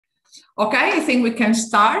Okay, I think we can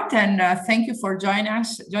start, and thank you for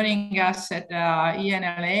joining us at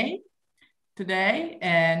ENLA today.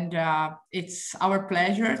 And it's our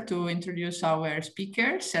pleasure to introduce our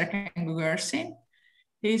speaker, Serkan Gugercin.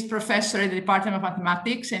 He is professor at the Department of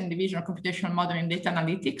Mathematics and Division of Computational Modeling and Data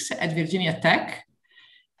Analytics at Virginia Tech.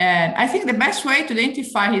 And I think the best way to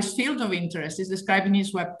identify his field of interest is described in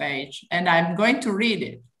his webpage, and I'm going to read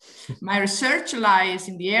it. My research lies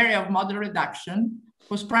in the area of model reduction,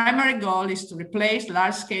 whose primary goal is to replace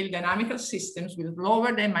large-scale dynamical systems with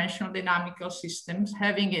lower-dimensional dynamical systems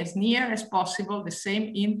having as near as possible the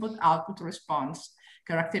same input-output response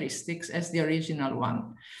characteristics as the original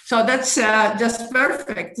one. So that's just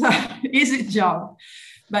perfect, easy job.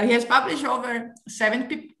 But he has published over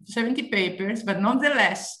 70 papers, but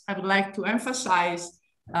nonetheless, I would like to emphasize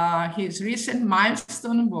his recent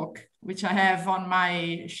milestone book, which I have on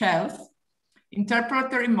my shelf,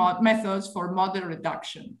 Interpolatory Methods for Model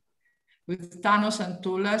Reduction, with Thanos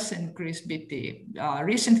Antoulas and Chris Beatty,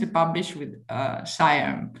 recently published with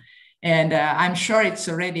SIAM. And I'm sure it's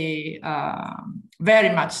already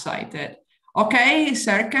very much cited. Okay,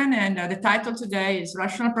 Serkan, and the title today is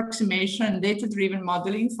Rational Approximation and Data-Driven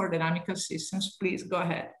Modeling for Dynamical Systems. Please go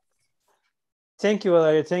ahead. Thank you,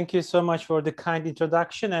 Valeria. Thank you so much for the kind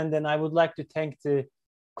introduction. And then I would like to thank the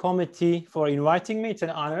committee for inviting me. It's an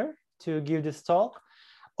honor to give this talk.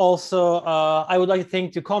 Also, I would like to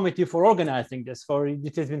thank the committee for organizing this.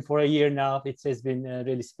 It has been for a year now. It has been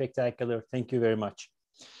really spectacular. Thank you very much.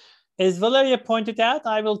 As Valeria pointed out,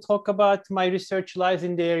 I will talk about my research lies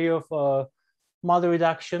in the area of model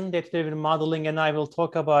reduction, data-driven modeling, and I will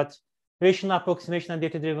talk about rational approximation and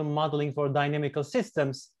data-driven modeling for dynamical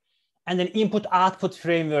systems. And then input-output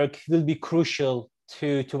framework will be crucial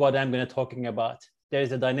to what I'm going to talking about.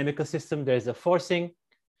 There's a dynamical system, there's a forcing,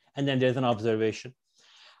 and then there's an observation.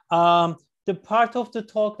 The part of the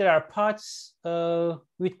talk, there are parts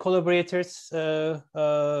with collaborators,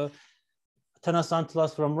 Thanos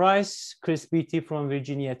Antoulas from Rice, Chris Beatty from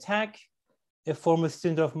Virginia Tech, a former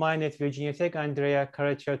student of mine at Virginia Tech, Andrea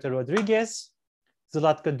Caracciota Rodriguez,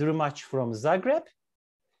 Zlatka Drumac from Zagreb,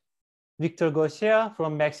 Victor Gosia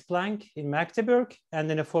from Max Planck in Magdeburg, and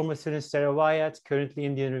then a former student, Sarah Wyatt, currently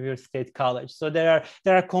in the University State College. So there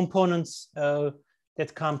are components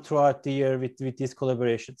that come throughout the year with these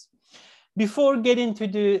collaborations. Before getting to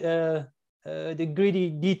the gritty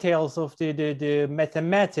details of the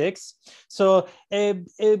mathematics, so a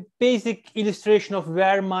basic illustration of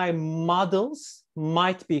where my models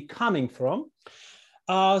might be coming from.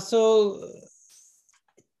 So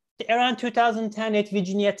around 2010 at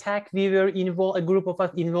Virginia Tech, we were involved, a group of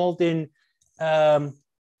us involved in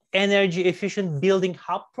energy efficient building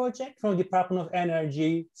hub project from the Department of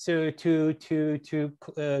Energy to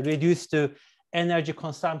reduce the energy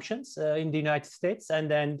consumptions in the United States and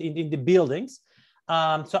then in the buildings.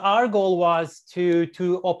 So our goal was to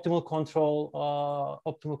optimal control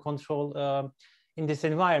in this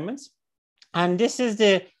environments. And this is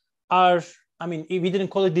I mean, we didn't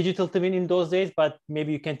call it digital twin in those days, but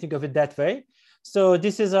maybe you can think of it that way. So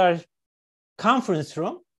this is our conference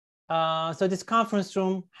room. So this conference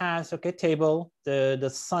room has, okay, table, the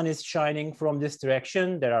sun is shining from this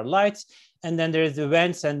direction, there are lights, and then there's the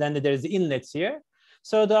vents, and then there's the inlets here.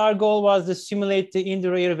 So our goal was to simulate the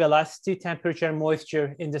indoor air velocity, temperature, and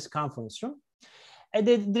moisture in this conference room. And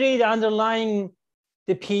the underlying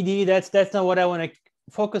the PD, that's not what I want to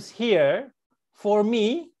focus here. For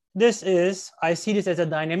me, I see this as a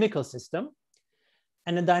dynamical system,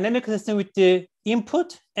 and a dynamical system with the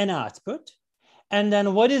input and output. And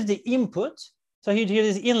then what is the input? So here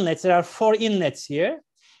is inlets. There are 4 inlets here.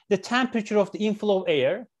 The temperature of the inflow of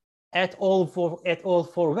air at all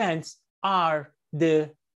four vents are the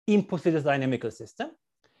input to this dynamical system.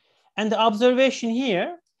 And the observation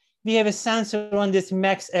here, we have a sensor on this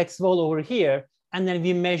max X wall over here, and then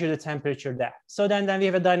we measure the temperature there. So then we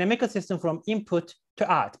have a dynamical system from input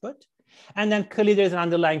to output. And then clearly there's an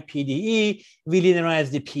underlying PDE. We linearize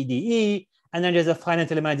the PDE. And then there's a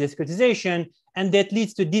finite element discretization. And that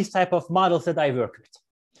leads to these type of models that I work with.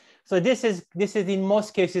 So this is in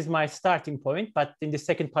most cases my starting point, but in the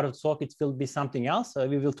second part of the talk, it will be something else. So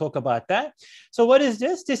we will talk about that. So what is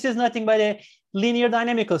this? This is nothing but a linear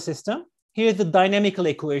dynamical system. Here's the dynamical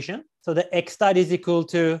equation. So the x dot is equal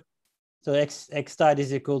to, x dot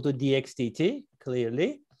is equal to dx dt,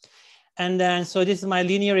 clearly. And then, so this is my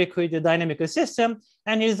linear equation, dynamical system,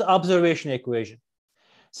 and here's the observation equation.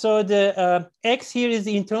 So the x here is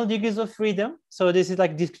the internal degrees of freedom. So this is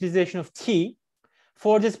like discretization of t.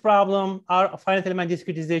 For this problem, our finite element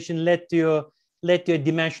discretization led to a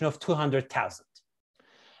dimension of 200,000.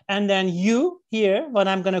 And then u here, what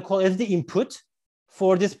I'm going to call is the input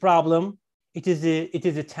for this problem, it is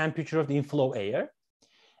the temperature of the inflow air.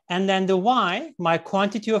 And then the Y, my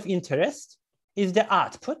quantity of interest, is the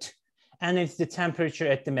output. And it's the temperature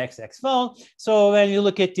at the max X flow. So when you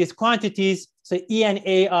look at these quantities, so E and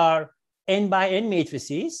A are n by n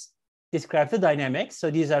matrices, describe the dynamics.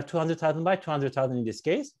 So these are 200,000 by 200,000 in this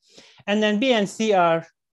case. And then B and C are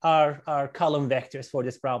column vectors for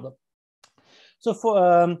this problem. So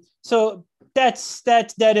for that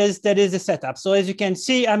is the setup. So as you can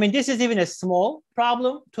see, I mean, this is even a small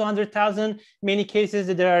problem, 200,000. Many cases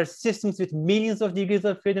there are systems with millions of degrees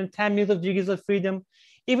of freedom, 10 millions of degrees of freedom.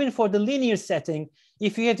 Even for the linear setting,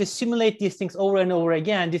 if you have to simulate these things over and over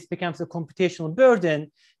again, this becomes a computational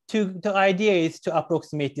burden. The idea is to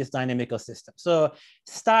approximate this dynamical system. So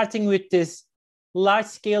starting with this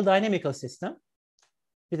large-scale dynamical system,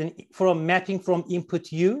 from mapping from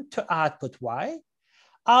input U to output Y,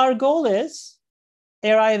 our goal is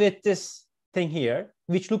arrive at this thing here,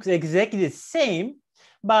 which looks exactly the same,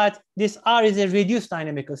 but this R is a reduced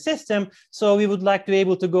dynamical system. So we would like to be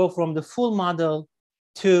able to go from the full model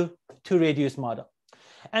to reduced model.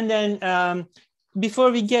 And then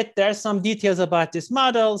before we get there, some details about this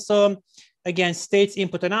model. So again, states,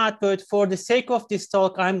 input and output. For the sake of this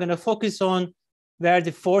talk, I'm going to focus on where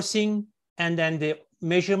the forcing and then the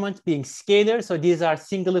measurement being scalar. So these are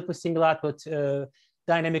single input, single output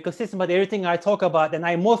dynamical system. But everything I talk about, and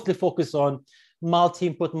I mostly focus on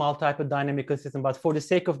multi-input, multi-output dynamical system. But for the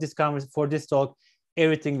sake of this conversation, for this talk,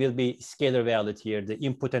 everything will be scalar valued here, the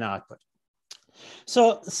input and output.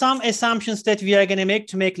 So some assumptions that we are going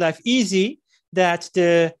to make life easy, that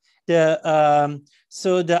the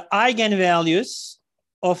eigenvalues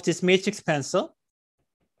of this matrix pencil.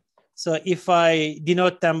 So if I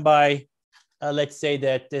denote them by, let's say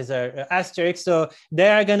that there's an asterisk, so they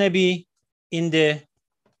are going to be in the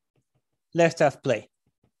left half plane.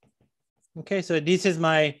 Okay, so this is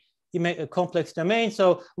my complex domain.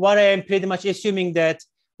 So what I am pretty much assuming that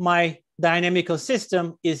my dynamical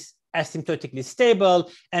system is asymptotically stable,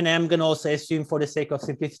 and I'm going to also assume, for the sake of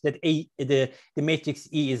simplicity, that the matrix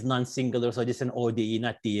E is non-singular, so this is an ODE,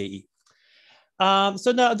 not DAE.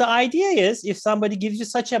 So the idea is, if somebody gives you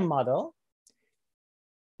such a model,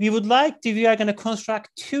 we are going to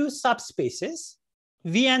construct two subspaces,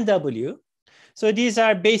 V and W. So these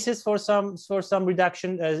are bases for some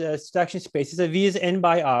reduction spaces. So V is n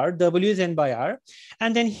by R, W is n by R,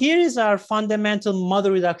 and then here is our fundamental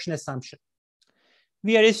model reduction assumption.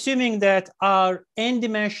 We are assuming that our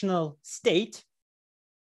n-dimensional state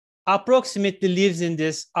approximately lives in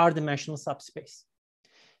this R-dimensional subspace.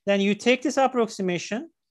 Then you take this approximation,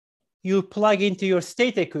 you plug into your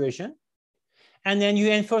state equation, and then you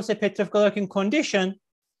enforce a Petrov-Galerkin condition,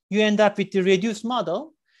 you end up with the reduced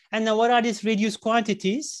model. And then what are these reduced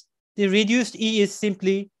quantities? The reduced E is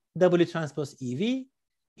simply W transpose EV.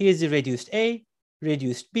 Here's the reduced A,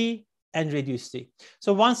 reduced B, and reduced C.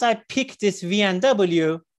 So once I pick this V and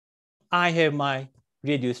W, I have my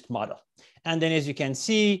reduced model. And then as you can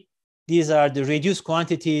see, these are the reduced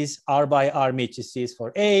quantities, R by R matrices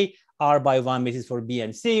for A, R by 1 matrices for B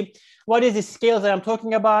and C. What is the scale that I'm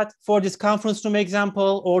talking about? For this conference room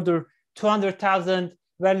example, order 200,000.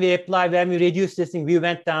 When we reduce this thing, we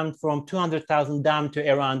went down from 200,000 down to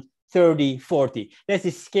around 30, 40. That's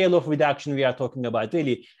the scale of reduction we are talking about,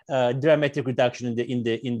 really dramatic reduction in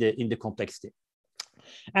the complexity.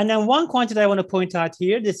 And then one quantity I want to point out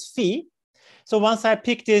here, this phi. So once I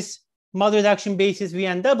pick this model reduction basis V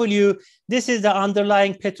and W, this is the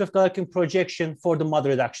underlying Petrov-Galerkin projection for the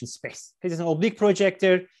model reduction space. It is an oblique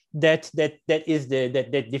projector that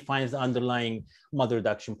defines the underlying model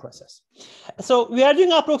reduction process. So we are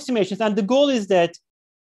doing approximations, and the goal is that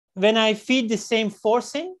when I feed the same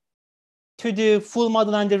forcing to the full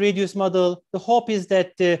model and the reduced model, the hope is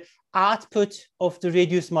that the output of the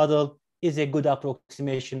reduced model is a good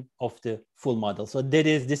approximation of the full model. So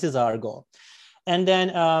this is our goal. And then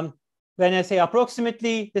when I say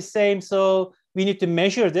approximately the same, so we need to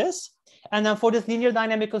measure this. And then for this linear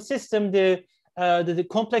dynamical system, the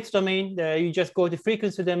complex domain, you just go to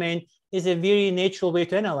frequency domain, is a very natural way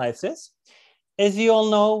to analyze this. As we all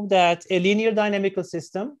know that a linear dynamical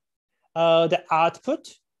system, the output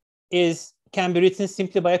can be written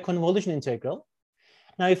simply by a convolution integral.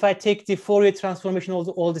 Now, if I take the Fourier transformation of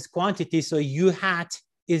all these quantities, so U hat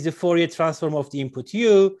is the Fourier transform of the input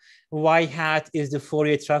U, Y hat is the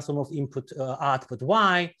Fourier transform of input output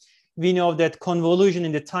Y. We know that convolution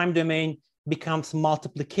in the time domain becomes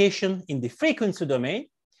multiplication in the frequency domain.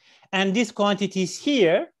 And these quantities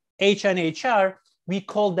here, H and HR, we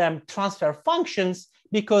call them transfer functions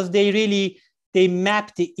because they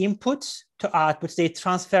map the inputs to outputs. They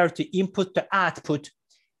transfer to input to output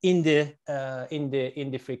in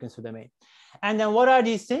the frequency domain. And then what are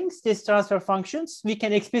these things? These transfer functions, we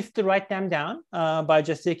can explicitly write them down by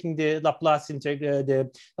just taking the Laplace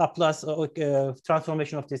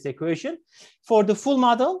transformation of this equation. For the full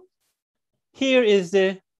model, here is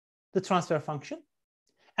the transfer function.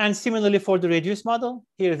 And similarly for the reduced model,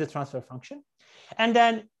 here is the transfer function. And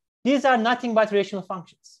then these are nothing but rational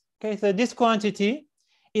functions. Okay, so this quantity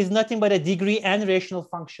is nothing but a degree n rational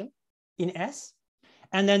function in S.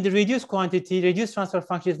 And then the reduced quantity, reduced transfer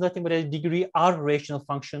function is nothing but a degree R rational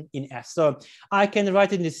function in S. So I can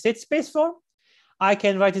write it in the state space form. I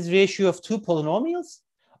can write this ratio of two polynomials,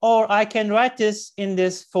 or I can write this in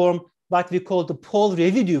this form, what we call the pole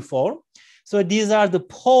residue form. So these are the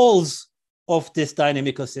poles of this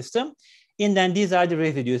dynamical system. And then these are the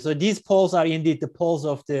residues. So these poles are indeed the poles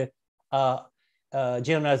of the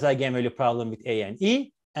generalized eigenvalue problem with A and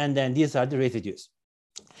E. And then these are the residues.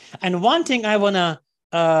 And one thing I want to,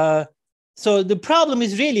 so the problem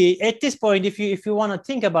is really at this point, if you want to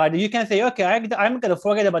think about it, you can say, okay, I'm going to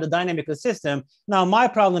forget about the dynamical system. Now my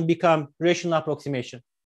problem becomes rational approximation.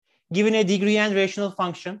 Given a degree n rational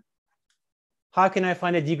function, how can I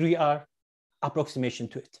find a degree R approximation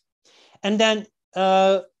to it? And then,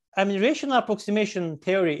 I mean, rational approximation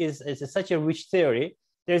theory is such a rich theory.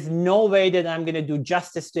 There's no way that I'm going to do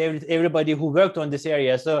justice to everybody who worked on this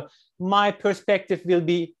area. So my perspective will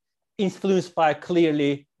be influenced by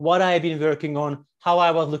clearly what I've been working on, how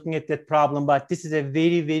I was looking at that problem. But this is a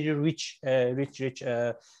very, very rich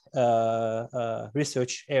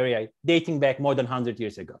research area dating back more than 100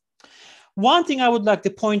 years ago. One thing I would like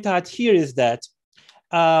to point out here is that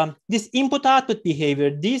this input-output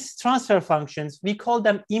behavior, these transfer functions, we call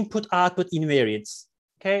them input-output invariants,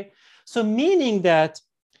 okay? So meaning that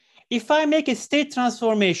if I make a state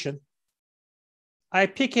transformation, I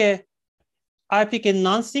pick a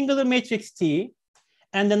non-singular matrix T,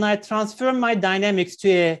 and then I transform my dynamics to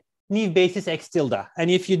a new basis X tilde. And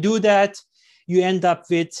if you do that, you end up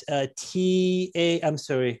with maybe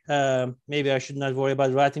I should not worry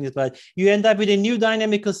about writing this, but you end up with a new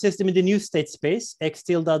dynamical system in the new state space. X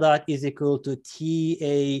tilde dot is equal to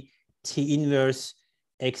T inverse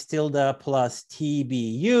X tilde plus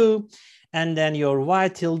TBU. And then your Y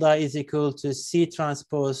tilde is equal to C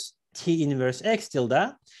transpose T inverse X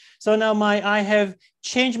tilde. So now I have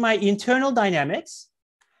changed my internal dynamics.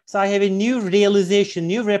 So I have a new realization,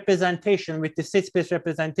 new representation with the state space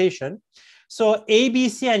representation. So A, B,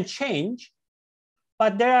 C, and change,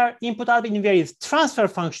 but there are input-output invariants. Transfer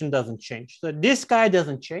function doesn't change. So this guy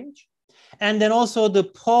doesn't change. And then also the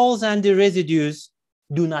poles and the residues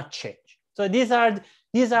do not change. So these are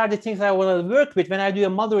the things I want to work with when I do a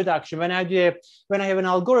model reduction, when I have an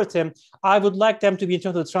algorithm. I would like them to be in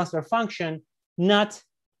terms of the transfer function, not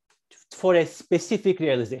for a specific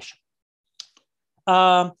realization.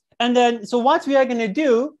 And then, so what we are going to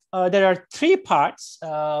do, there are three parts.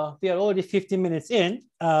 We are already 15 minutes in.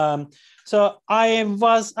 So I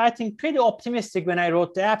was, I think, pretty optimistic when I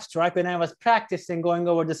wrote the abstract. When I was practicing going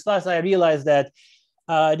over the slides, I realized that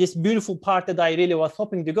this beautiful part that I really was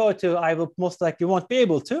hoping to go to, I will most likely won't be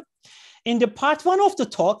able to. In the part one of the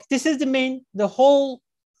talk, this is the whole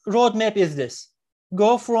roadmap is this.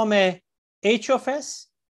 Go from a H of S,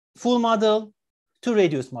 full model, to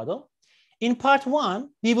reduced model. In part one,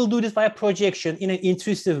 we will do this by a projection in an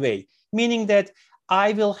intrusive way, meaning that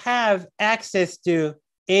I will have access to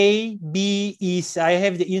A, B, E. So I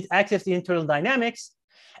have the access to internal dynamics,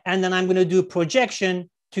 and then I'm going to do a projection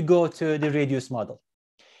to go to the reduced model.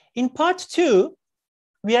 In part two,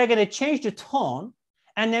 we are going to change the tone,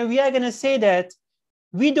 and then we are going to say that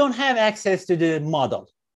we don't have access to the model.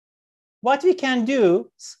 What we can do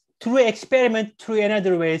through experiment, through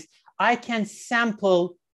another ways, I can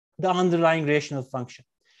sample the underlying rational function.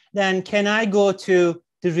 Then can I go to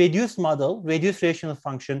the reduced model, reduced rational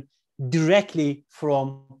function, directly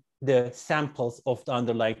from the samples of the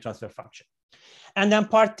underlying transfer function? And then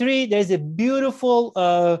part three, there's a beautiful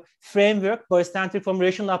framework, barycentric from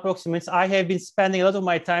rational approximants. I have been spending a lot of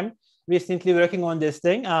my time recently working on this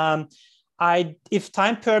thing. If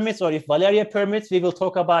time permits, or if Valeria permits, we will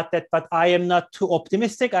talk about that, but I am not too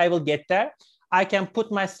optimistic. I will get there. I can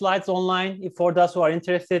put my slides online for those who are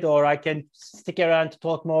interested, or I can stick around to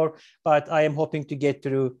talk more, but I am hoping to get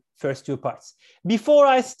through first two parts. Before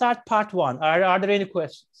I start part one, are there any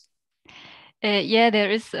questions? Yeah, there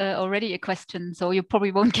is already a question, so you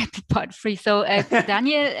probably won't get to part three. So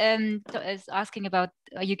Daniel is asking about,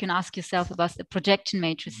 you can ask yourself about the projection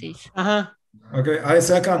matrices. Okay, hi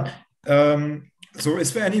Serkan. So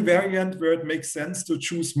is there any variant where it makes sense to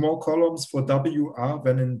choose more columns for WR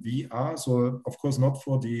than in VR? So of course not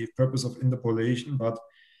for the purpose of interpolation, but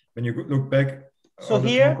when you look back So on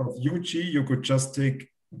here, the talk of UG, you could just take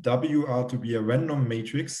WR to be a random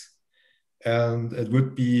matrix, and it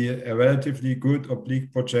would be a relatively good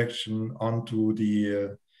oblique projection onto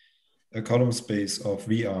the column space of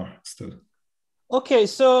VR still. Okay,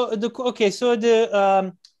 so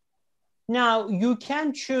now you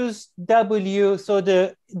can choose W. So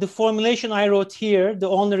the formulation I wrote here, the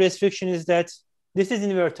only restriction is that this is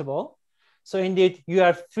invertible. So indeed, you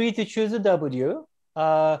are free to choose a W.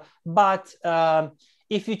 But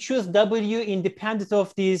if you choose W independent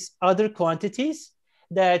of these other quantities,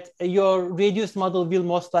 that your reduced model will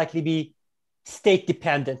most likely be state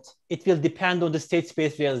dependent. It will depend on the state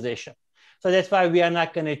space realization. So that's why we are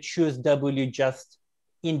not going to choose W just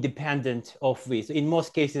independent of V. So in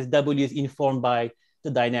most cases, W is informed by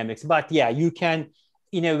the dynamics. But yeah, you can,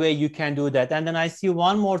 in a way, you can do that. And then I see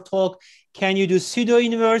one more talk. Can you do pseudo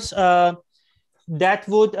inverse? That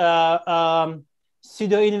would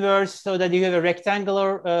pseudo inverse so that you have a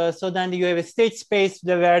rectangular, so then you have a state space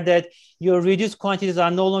where that your reduced quantities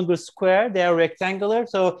are no longer square, they are rectangular.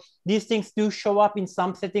 So these things do show up in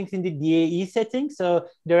some settings in the DAE setting. So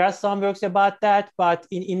there are some works about that, but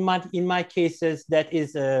in my cases, that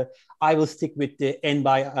is, I will stick with the N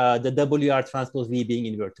by the WR transpose V being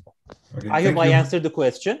invertible. Okay, I hope I answered the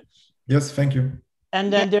question. Yes, thank you.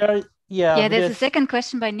 And then there are, there's a second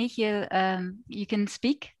question by Nikhil. You can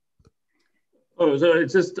speak. Oh, so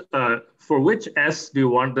it's just for which S do you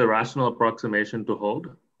want the rational approximation to hold?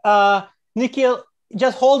 Nikhil,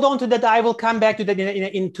 just hold on to that. I will come back to that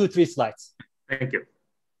in 2-3 slides. Thank you.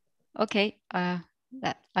 Okay, I'll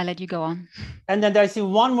let you go on. And then I see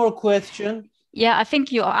one more question. Yeah, I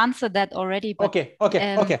think you answered that already. But, okay.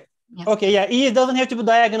 Yeah, E doesn't have to be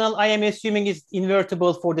diagonal. I am assuming it's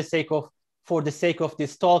invertible for the sake of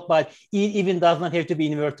this talk, but E even does not have to be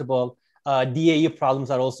invertible. DAE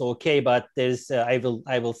problems are also okay, but there's I will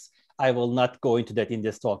not go into that in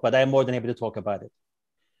this talk, but I'm more than happy to talk about it.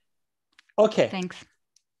 Okay. Thanks.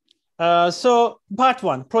 So part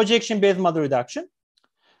 1, projection-based model reduction.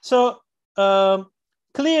 So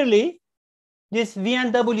clearly, these V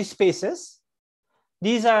and W spaces,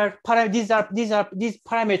 these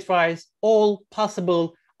parameterize all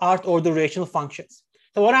possible art order rational functions.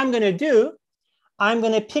 So what I'm going to do, I'm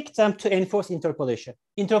going to pick them to enforce interpolation.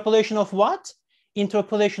 Interpolation of what?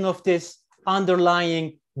 Interpolation of this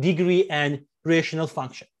underlying degree and rational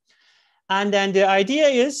function. And then the idea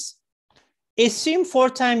is, assume for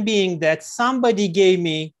time being that somebody gave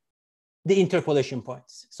me the interpolation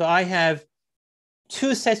points. So I have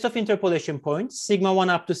 2 sets of interpolation points, sigma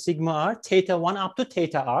 1 up to sigma r, theta 1 up to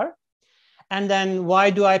theta r. And then why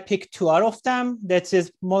do I pick 2R of them?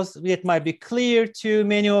 It might be clear to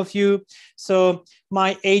many of you. So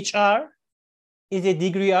my HR is a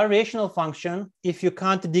degree R rational function. If you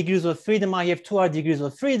count the degrees of freedom, I have 2R degrees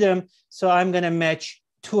of freedom. So I'm going to match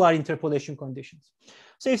 2R interpolation conditions.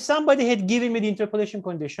 So if somebody had given me the interpolation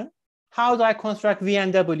condition, how do I construct V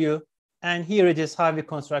and W? And here it is how we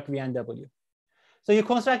construct V and W. So you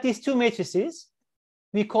construct these 2 matrices.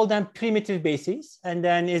 We call them primitive bases. And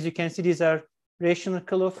then as you can see, these are rational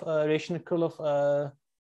curl of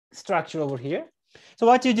structure over here. So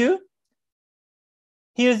what you do,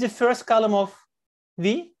 here's the first column of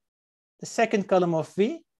V, the second column of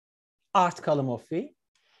V, art column of V.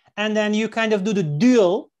 And then you kind of do the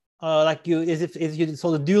dual, as you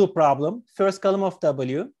solve the dual problem, first column of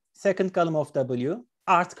W, second column of W,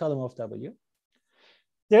 art column of W.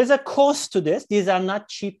 There's a cost to this. These are not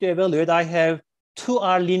cheap to evaluate. I have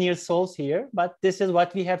 2R linear solves here, but this is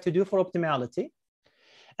what we have to do for optimality.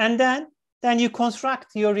 And then you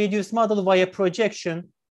construct your reduced model via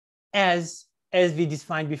projection as we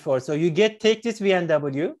defined before. So you take this V and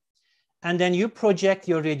W, and then you project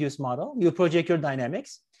your reduced model, you project your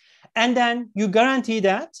dynamics, and then you guarantee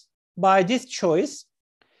that by this choice,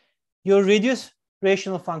 your reduced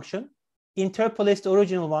rational function interpolates the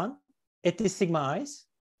original one at the sigma i's,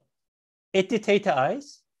 at the theta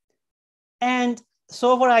i's. And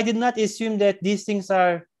so far, I did not assume that these things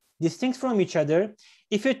are distinct from each other.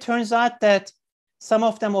 If it turns out that some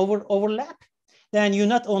of them overlap, then you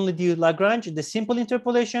not only do Lagrange, the simple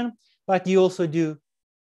interpolation, but you also do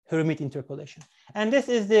Hermite interpolation. And this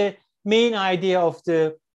is the main idea of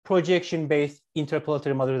the projection-based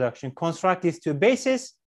interpolatory model reduction. Construct these 2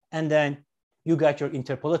 bases, and then you got your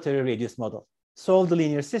interpolatory reduced model. Solve the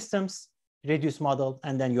linear systems, reduced model,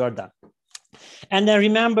 and then you are done. And then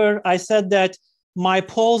remember, I said that my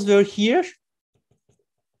poles were here.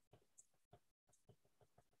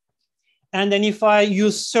 And then if I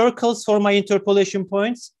use circles for my interpolation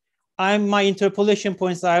points, my interpolation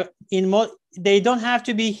points are they don't have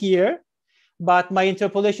to be here, but my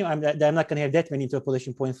interpolation, I'm not going to have that many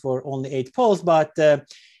interpolation points for only 8 poles, but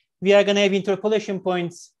we are going to have interpolation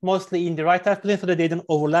points mostly in the right half plane so that they don't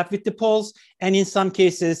overlap with the poles. And in some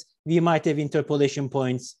cases, we might have interpolation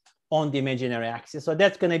points on the imaginary axis. So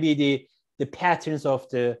that's going to be the patterns of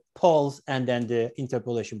the poles and then the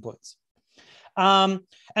interpolation points. And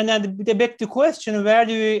then the big question, where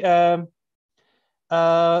do we, there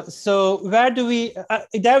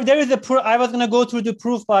is a proof. I was going to go through the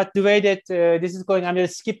proof, but the way that this is going, I'm going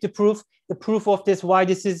to skip the proof. The proof of this, why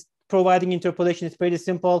this is providing interpolation is pretty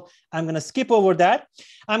simple. I'm going to skip over that.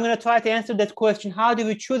 I'm going to try to answer that question. How do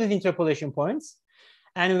we choose these interpolation points?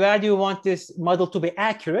 And where do you want this model to be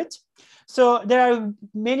accurate? So there are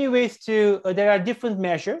many ways to, there are different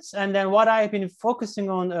measures. And then what I've been focusing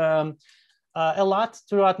on a lot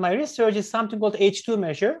throughout my research is something called H2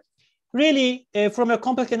 measure. Really, from a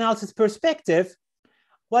complex analysis perspective,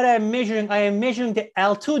 what I am measuring the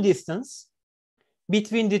L2 distance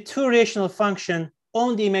between the two rational functions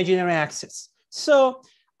on the imaginary axis. So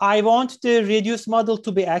I want the reduced model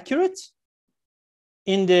to be accurate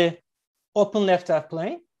in the open left half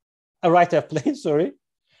plane, right half plane, sorry.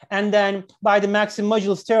 And then by the maximum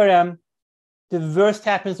modulus theorem, the worst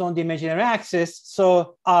happens on the imaginary axis.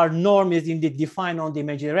 So our norm is indeed defined on the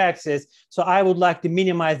imaginary axis. So I would like to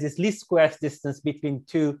minimize this least squares distance between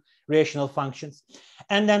two rational functions.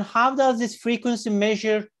 And then how does this frequency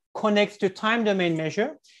measure connect to time domain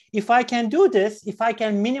measure? If I can do this, if I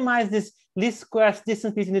can minimize this least squares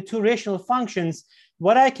distance between the two rational functions,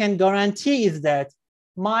 what I can guarantee is that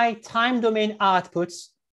my time domain outputs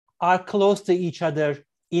are close to each other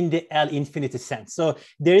in the L infinity sense. So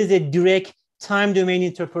there is a direct time domain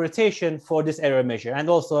interpretation for this error measure. And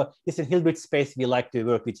also it's in Hilbert space, we like to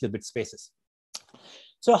work with Hilbert spaces.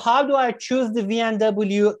 So how do I choose the V and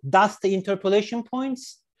W, thus the interpolation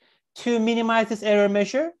points to minimize this error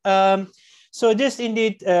measure? So this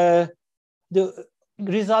indeed, the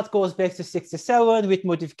result goes back to 67 with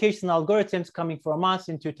modification algorithms coming from us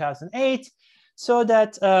in 2008. So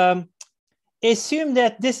that assume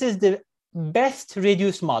that this is the best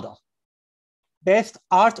reduced model, best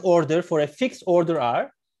art order for a fixed order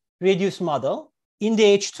R reduced model in the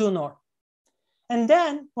H2 norm. And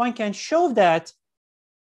then one can show that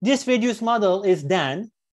this reduced model is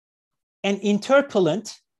then an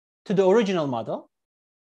interpolant to the original model.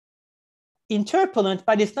 Interpolant,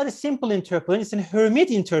 but it's not a simple interpolant, it's a Hermite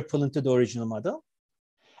interpolant to the original model.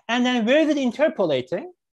 And then where is it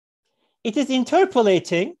interpolating? It is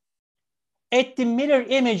interpolating at the mirror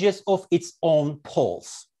images of its own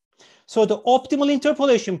poles. So the optimal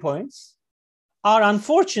interpolation points are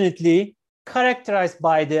unfortunately characterized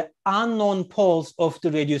by the unknown poles of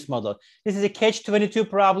the reduced model. This is a catch-22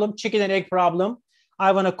 problem, chicken and egg problem.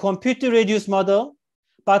 I want to compute the reduced model,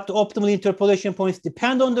 but the optimal interpolation points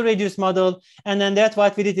depend on the reduced model. And then that's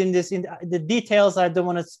what we did in this. In the details, I don't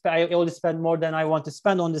want to I only spend more than I want to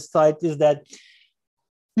spend on this slide, is that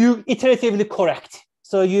you iteratively correct.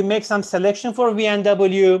 So you make some selection for V and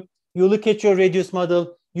W, you look at your reduced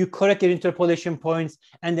model, you correct your interpolation points,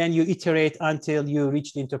 and then you iterate until you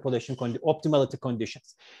reach the interpolation optimality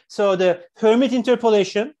conditions. So the Hermite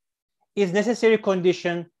interpolation is necessary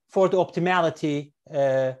condition for the optimality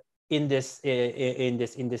in this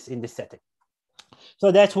setting.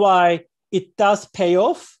 So that's why it does pay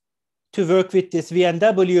off to work with this V and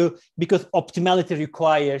W, because optimality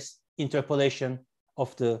requires interpolation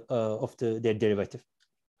of their derivative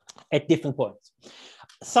at different points.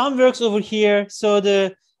 Some works over here. So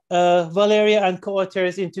the Valeria and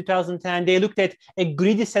co-authors in 2010, they looked at a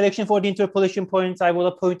greedy selection for the interpolation points. I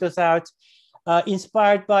will point those out.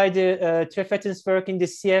 Inspired by the Trefethen's work in the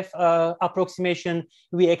CF approximation,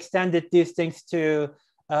 we extended these things to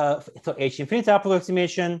H infinity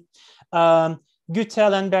approximation.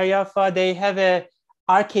 Gütel and Beryafa, they have a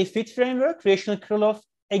RK fit framework, rational Krylov.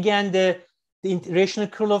 Again, the rational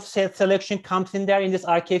Krylov selection comes in there in this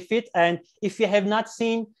RK fit. And if you have not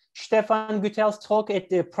seen Stefan Gütel's talk at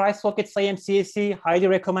the Price Talk at CMCAC, highly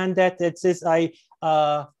recommend that. That says I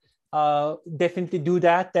definitely do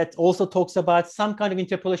that. That also talks about some kind of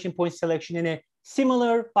interpolation point selection in a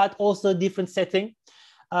similar but also different setting.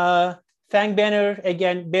 Fang Banner,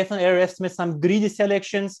 again, based on error estimates, some greedy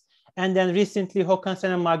selections. And then recently,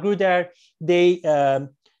 Håkansson and Magruder, they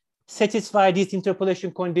satisfy these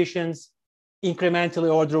interpolation conditions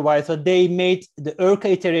incrementally order-wise. So they made the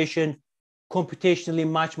ERCA iteration computationally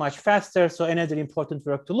much, much faster. So another important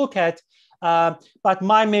work to look at. But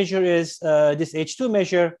my measure is this H2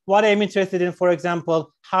 measure. What I'm interested in, for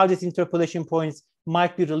example, how these interpolation points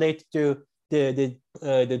might be related to the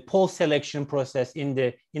the pole selection process in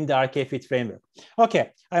the RK-fit framework.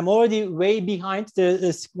 Okay, I'm already way behind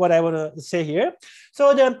what I want to say here.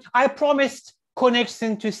 So I promised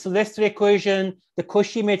connection to Sylvester equation, the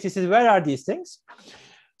Cauchy matrices. Where are these things?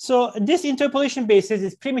 So this interpolation basis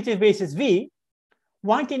is primitive basis V.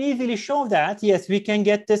 One can easily show that, yes, we can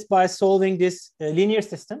get this by solving this linear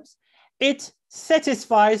systems. It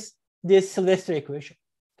satisfies this Sylvester equation.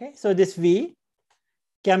 Okay, so this V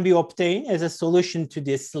can be obtained as a solution to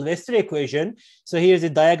this Sylvester equation. So here's the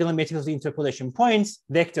diagonal matrix of the interpolation points,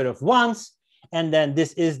 vector of ones, and then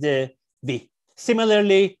this is the V.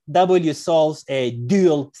 Similarly, W solves a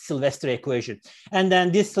dual Sylvester equation. And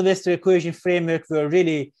then this Sylvester equation framework were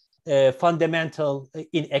really fundamental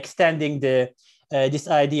in extending these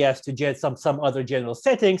ideas to get some other general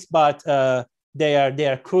settings, but they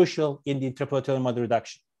are crucial in the interpolational model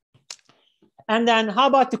reduction. And then how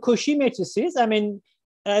about the Cauchy matrices? I mean,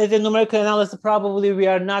 as a numerical analysis, probably we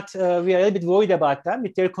are a little bit worried about them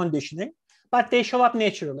with their conditioning, but they show up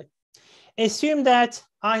naturally. Assume that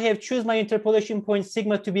I have choose my interpolation point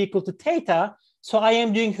sigma to be equal to theta, so I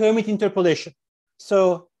am doing Hermite interpolation.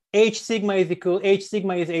 So H sigma is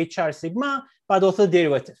HR sigma, but also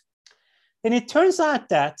derivative. And it turns out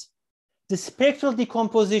that the spectral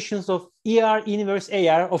decompositions of ER inverse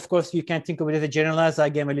AR, of course, you can think of it as a generalized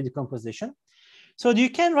eigenvalue decomposition. So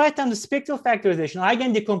you can write down the spectral factorization,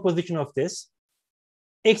 eigen decomposition of this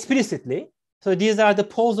explicitly. So these are the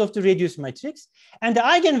poles of the reduced matrix. And the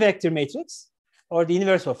eigenvector matrix, or the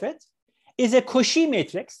inverse of it, is a Cauchy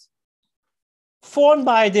matrix formed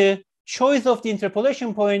by the choice of the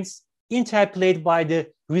interpolation points interpolated by the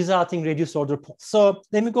resulting reduced order poles. So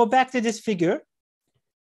let me go back to this figure.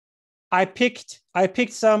 I picked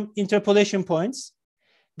some interpolation points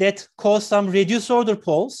that cause some reduced order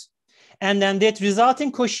poles, and then that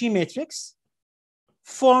resulting Cauchy matrix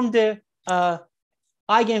form the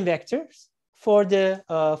eigenvectors for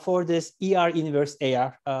this ER inverse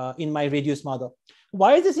AR in my reduced model.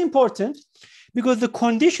 Why is this important? Because the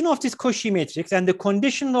condition of this Cauchy matrix and the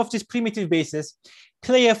condition of this primitive basis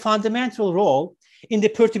play a fundamental role in the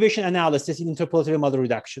perturbation analysis in interpolational model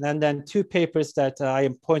reduction. And then two papers that I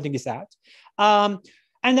am pointing this out. And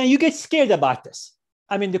then you get scared about this.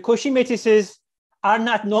 I mean, the Cauchy matrices are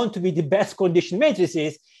not known to be the best condition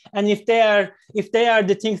matrices. And if they are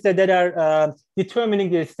the things that are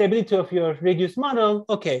determining the stability of your reduced model,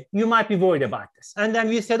 okay, you might be worried about this. And then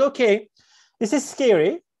we said, okay, this is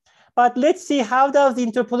scary, but let's see how does the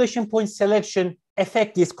interpolation point selection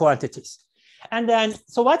affect these quantities. And then,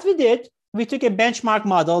 so what we did, we took a benchmark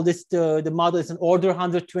model. The model is an order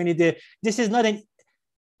 120. This is not a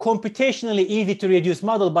computationally easy to reduce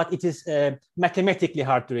model, but it is mathematically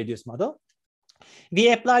hard to reduce model.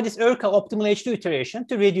 We apply this ERCA optimal H2 iteration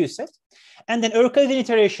to reduce it. And then ERCA is an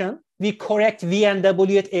iteration. We correct V and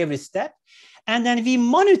W at every step. And then we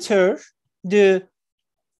monitor the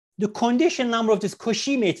condition number of this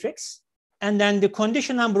Cauchy matrix and then the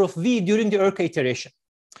condition number of V during the ERCA iteration.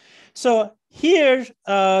 So here,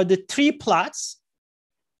 the three plots,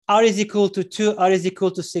 R is equal to 2, R is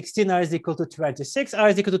equal to 16, R is equal to 26, R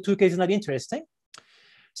is equal to 2K is not interesting.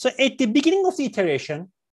 So at the beginning of the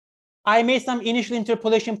iteration, I made some initial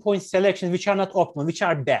interpolation point selections which are not optimal, which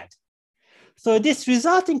are bad. So this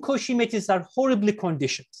resulting Cauchy matrices are horribly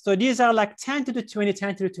conditioned. So these are like 10 to the 20,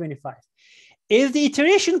 10 to the 25. As the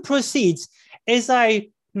iteration proceeds, as I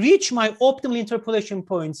reach my optimal interpolation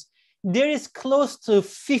points, there is close to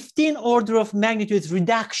 15 order of magnitude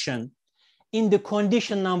reduction in the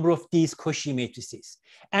condition number of these Cauchy matrices.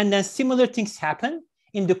 And then similar things happen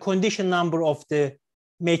in the condition number of the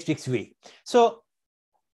matrix V. So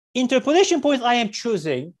interpolation points I am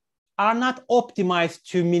choosing are not optimized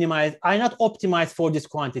to minimize, are not optimized for these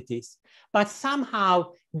quantities, but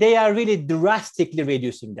somehow they are really drastically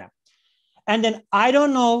reducing them. And then I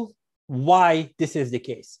don't know why this is the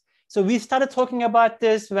case. So we started talking about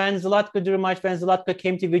this when Zlatko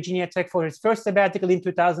came to Virginia Tech for his first sabbatical in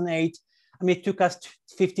 2008. I mean, it took us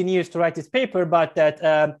 15 years to write this paper, but that,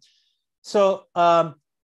 there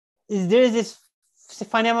is this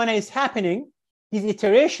phenomenon is happening. These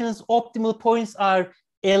iterations, optimal points are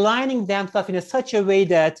aligning themselves in such a way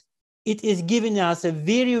that it is giving us a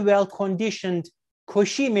very well-conditioned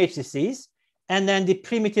Cauchy matrices and then the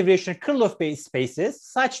primitive rational Krylov spaces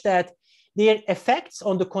such that their effects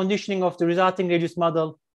on the conditioning of the resulting reduced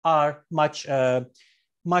model are much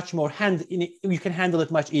more you can handle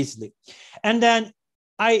it much easily. And then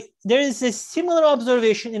there is a similar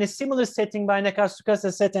observation in a similar setting by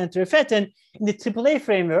Nekarsukas, Set, and Trefetin in the AAA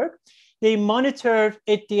framework. They monitor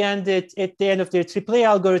at the end of their AAA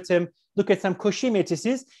algorithm, look at some Cauchy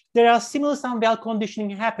matrices. There are some well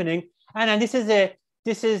conditioning happening. And this is a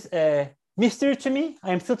this is a mystery to me.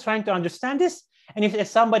 I'm still trying to understand this. And if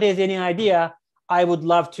somebody has any idea, I would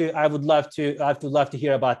love to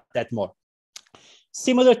hear about that more.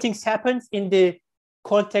 Similar things happen in the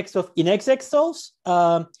context of inexact solves.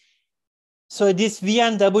 So these V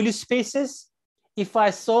and W spaces, if I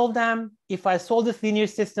solve this linear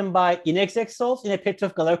system by inexact solves in a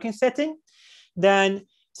Petrov-Galerkin setting, then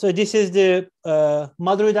so this is the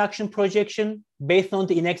model reduction projection based on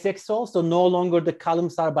the inexact solves. So no longer the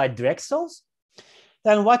columns are by direct solves.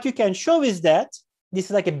 Then what you can show is that this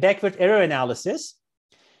is like a backward error analysis.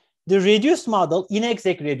 The reduced model,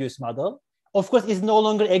 inexact reduced model, of course, is no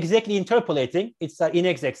longer exactly interpolating. It's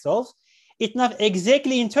inexact solves. It not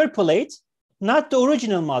exactly interpolates, not the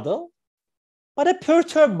original model, but a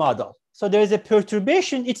perturbed model. So there is a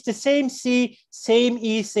perturbation. It's the same C, same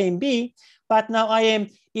E, same B, but now I am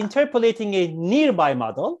interpolating a nearby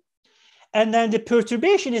model. And then the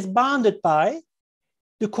perturbation is bounded by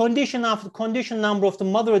the condition number of the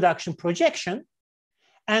model reduction projection,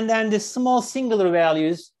 and then the small singular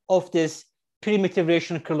values of this primitive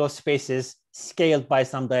rational Krylov spaces scaled by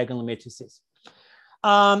some diagonal matrices.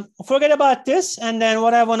 Forget about this. And then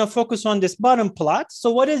what I want to focus on this bottom plot.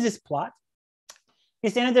 So what is this plot?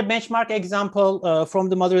 It's another benchmark example from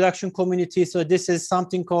the model reduction community. So this is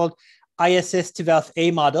something called ISS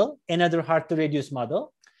 12A model, another hard to reduce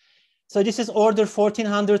model. So this is order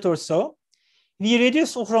 1400 or so. We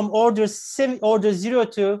reduce from order 2 to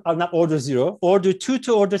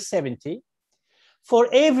order 70. For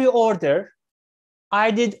every order, I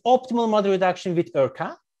did optimal model reduction with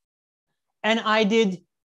ERCA, and I did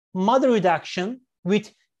model reduction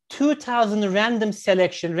with 2000 random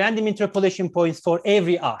interpolation points for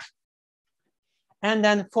every R. And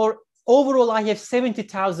then for overall, I have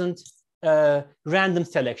 70,000 random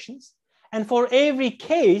selections. And for every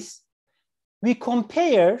case, we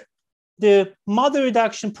compare the model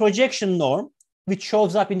reduction projection norm, which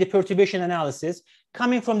shows up in the perturbation analysis,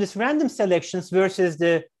 coming from this random selections versus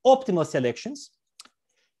the optimal selections.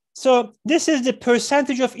 So this is the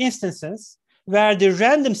percentage of instances where the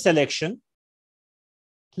random selection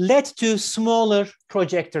led to smaller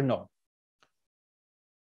projector norm.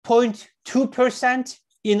 0.2%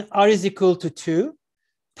 in R is equal to 2,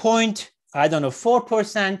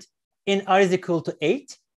 4% in R is equal to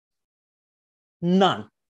 8, none,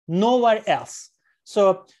 nowhere else.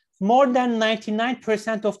 So more than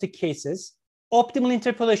 99% of the cases, optimal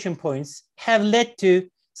interpolation points have led to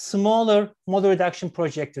smaller model reduction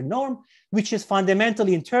projector norm, which is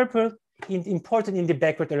fundamentally important in the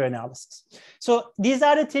backward error analysis. So these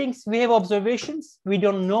are the things. We have observations. We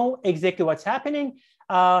don't know exactly what's happening.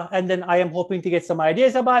 And then I am hoping to get some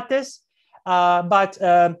ideas about this. But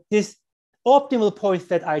this optimal points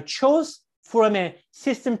that I chose from a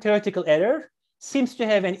system theoretical error seems to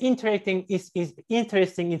have an interesting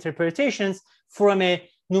interpretations from a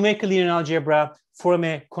numerical linear algebra, from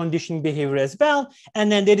a conditioning behavior as well.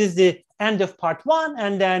 And then that is the end of part 1.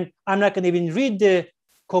 And then I'm not going to even read the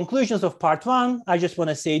conclusions of part 1. I just want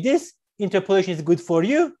to say this: interpolation is good for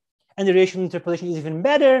you, and the rational interpolation is even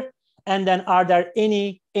better. And then are there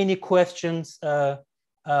any questions at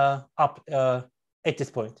this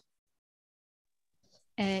point?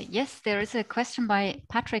 Yes, there is a question by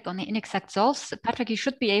Patrick on the inexact solves. Patrick, you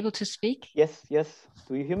should be able to speak. Yes.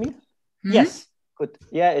 Do you hear me? Mm-hmm. Yes. Good.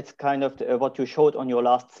 Yeah, it's kind of what you showed on your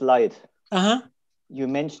last slide. Uh-huh. You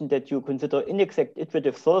mentioned that you consider inexact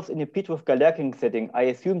iterative solves in a Petrov-Galerkin setting. I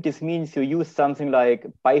assume this means you use something like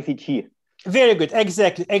BiCG. Very good.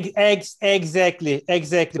 Exactly, So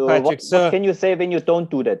Patrick. what can you say when you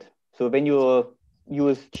don't do that? So when you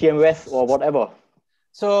use GMRS or whatever?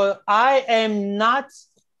 So I am not,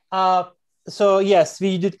 so yes,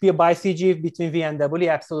 we did be a BiCG between V and W,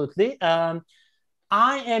 absolutely. I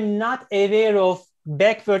am not aware of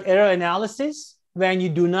backward error analysis when you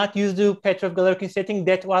do not use the Petrov-Galerkin setting.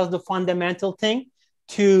 That was the fundamental thing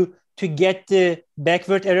to get the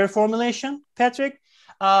backward error formulation, Patrick.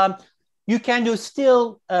 You can do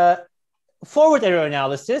still forward error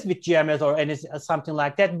analysis with GMS or something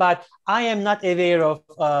like that, but I am not aware of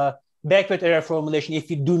backward error formulation if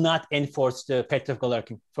you do not enforce the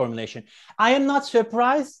Petrov-Galerkin formulation. I am not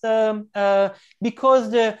surprised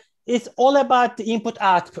because it's all about the input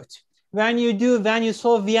output. When you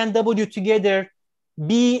solve V and W together,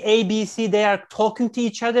 B, A, B, C, they are talking to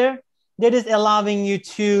each other. That is allowing you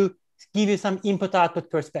to give you some input output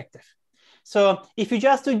perspective. So if you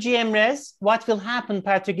just do GMRes, what will happen,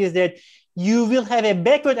 Patrick, is that you will have a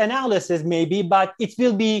backward analysis maybe, but it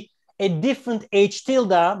will be a different H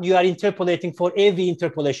tilde you are interpolating for every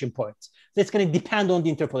interpolation point. That's going to depend on the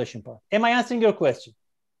interpolation point. Am I answering your question?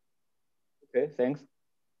 Okay, thanks.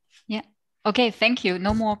 Yeah. Okay, thank you.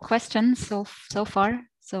 No more questions so far.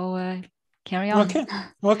 So carry on.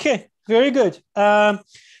 Okay, very good.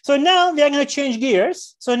 So now we are going to change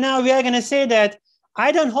gears. So now we are going to say that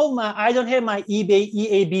I don't have my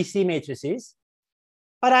EABC matrices,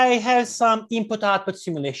 but I have some input-output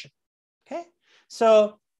simulation. Okay,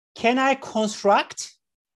 so can I construct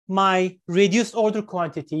my reduced order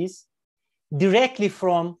quantities directly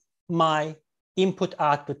from my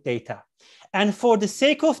input-output data? And for the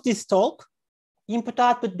sake of this talk,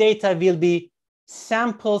 input-output data will be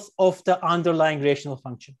samples of the underlying rational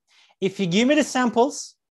function. If you give me the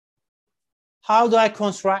samples, how do I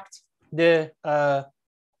construct the AR,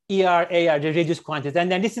 the reduced quantities?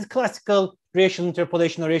 And then this is classical rational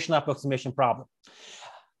interpolation or rational approximation problem.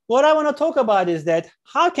 What I want to talk about is that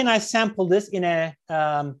how can I sample this in an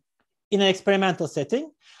experimental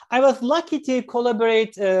setting? I was lucky to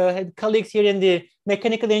collaborate, had colleagues here in the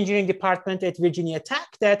mechanical engineering department at Virginia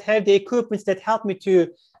Tech that have the equipment that help me to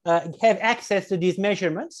have access to these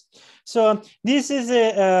measurements. So this is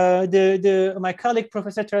my colleague,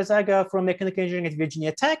 Professor Terazaga from mechanical engineering at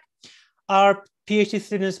Virginia Tech, our PhD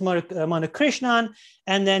students, Manu Krishnan,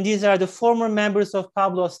 and then these are the former members of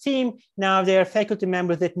Pablo's team. Now they are faculty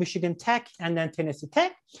members at Michigan Tech and then Tennessee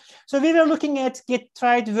Tech. So we were looking at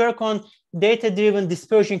try to work on data-driven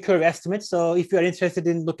dispersion curve estimates. So if you are interested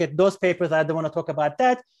in look at those papers, I don't want to talk about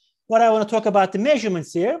that. What I want to talk about the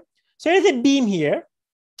measurements here. So there's a beam here,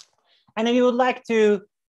 and then we would like to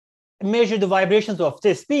measure the vibrations of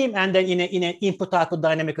this beam, and then in an input-output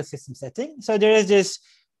dynamical system setting. So there is this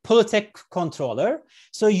Pulitech controller.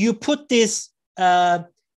 So you put these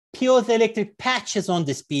piezoelectric patches on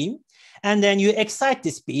this beam, and then you excite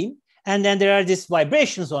this beam, and then there are these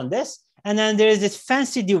vibrations on this, and then there is this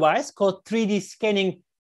fancy device called 3D scanning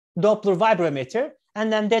Doppler vibrometer,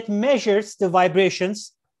 and then that measures the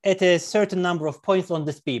vibrations at a certain number of points on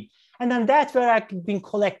this beam. And then that's where I've been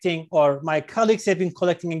collecting, or my colleagues have been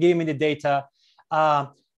collecting and giving me the data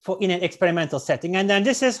in an experimental setting. And then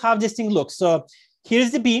this is how this thing looks. So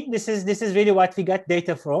here's the beam. This is really what we got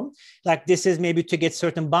data from. Like this is maybe to get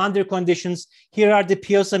certain boundary conditions. Here are the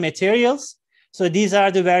piezo materials. So these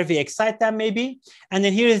are where we excite them maybe. And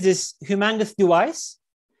then here is this humongous device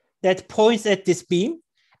that points at this beam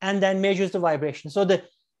and then measures the vibration. So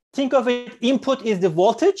think of it, input is the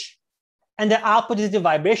voltage and the output is the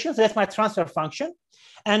vibration. So that's my transfer function.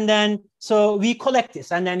 And then, so we collect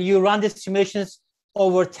this and then you run the simulations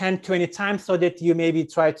over 10, 20 times so that you maybe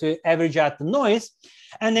try to average out the noise.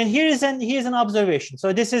 And then here's an observation.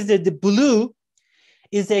 So this is the blue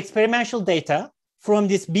is the experimental data from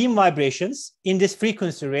these beam vibrations in this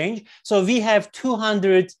frequency range. So we have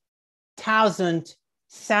 200,000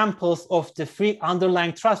 samples of the free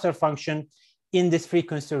underlying transfer function in this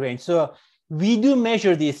frequency range. So we do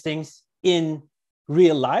measure these things in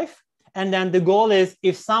real life. And then the goal is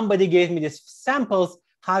if somebody gave me these samples,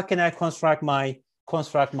 how can I construct my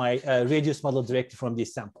reduced model directly from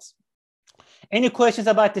these samples? Any questions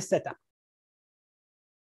about this setup?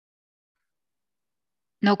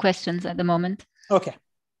 No questions at the moment. Okay.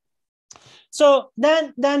 So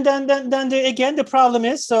then again, the problem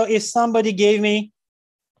is, so if somebody gave me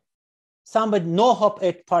no hope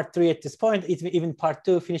at part 3 at this point, even part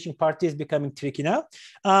 2, finishing part 2 is becoming tricky now.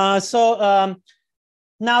 Now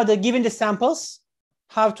given the samples,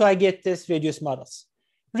 how do I get this reduced models?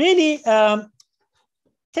 Really,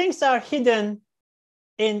 things are hidden,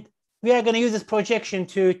 and we are going to use this projection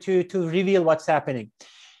to reveal what's happening.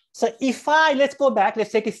 So let's go back,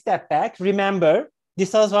 let's take a step back. Remember,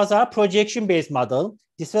 this was our projection-based model.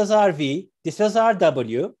 This was our V, this was our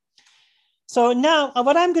W. So now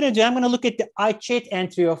what I'm going to do, I'm going to look at the ith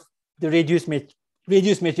entry of the reduced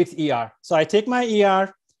matrix ER. So I take my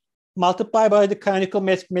ER, multiply by the canonical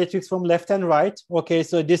matrix from left and right. Okay,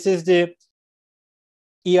 so this is the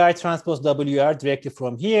ER transpose WR directly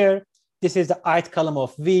from here. This is the ith column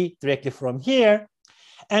of V directly from here.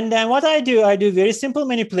 And then what I do very simple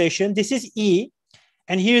manipulation. This is E.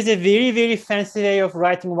 And here's a very, very fancy way of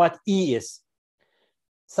writing what E is.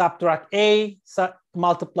 Subtract A,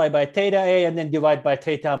 multiply by theta A, and then divide by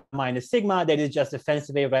theta minus sigma. That is just a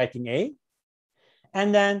fancy way of writing A.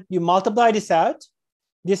 And then you multiply this out.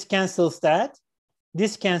 This cancels that.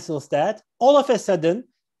 This cancels that. All of a sudden,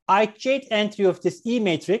 ith entry of this E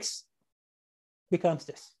matrix becomes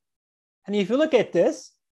this. And if you look at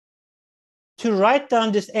this, to write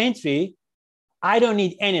down this entry, I don't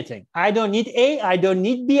need anything. I don't need A, I don't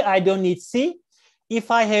need B, I don't need C.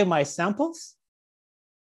 If I have my samples,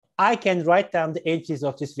 I can write down the entries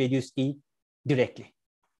of this reduced E directly.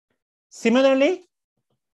 Similarly,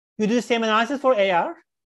 you do the same analysis for AR.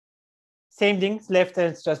 Same thing, left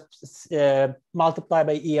hand just multiply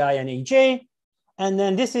by EI and EJ. And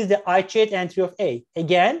then this is the ith entry of A.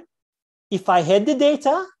 Again, if I had the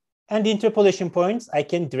data and the interpolation points, I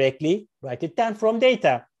can directly write it down from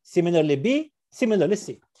data. Similarly B, similarly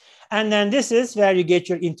C. And then this is where you get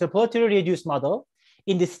your interpolatory reduced model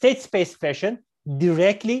in the state space fashion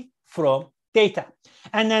directly from data.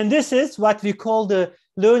 And then this is what we call the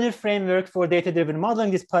Loewner framework for data-driven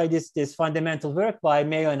modeling, this fundamental work by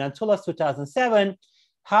Mayo and Antoulas, 2007,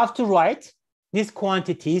 how to write these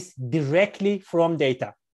quantities directly from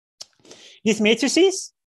data. These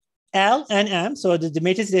matrices, L and M, so the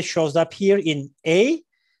matrix that shows up here in A,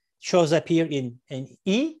 shows up here in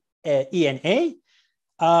E and A.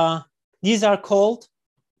 These are called,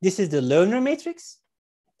 this is the Loewner matrix,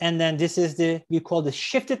 and then this is we call the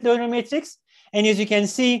shifted Loewner matrix. And as you can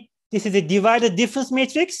see, this is a divided difference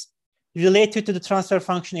matrix related to the transfer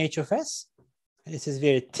function h of s. This is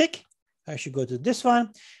very thick. I should go to this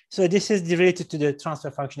one. So this is related to the transfer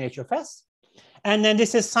function h of s. And then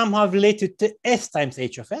this is somehow related to s times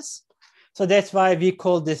h of s. So that's why we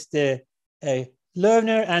call this the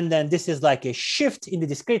Loewner. And then this is like a shift in the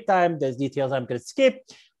discrete time. There's details I'm going to skip.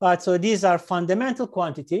 But so these are fundamental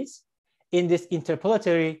quantities in this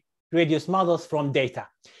interpolatory reduced models from data.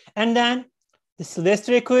 And then the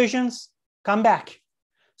Sylvester equations come back.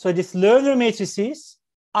 So these Loewner matrices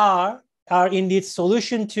are indeed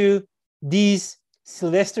solution to these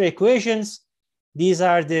Sylvester equations. These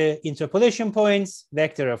are the interpolation points,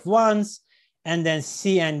 vector of ones, and then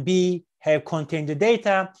C and B have contained the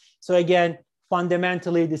data. So again,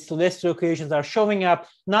 fundamentally, the Sylvester equations are showing up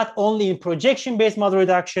not only in projection-based model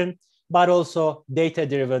reduction, but also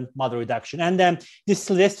data-driven model reduction. And then the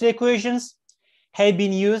Sylvester equations have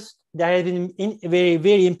been used. There has been very,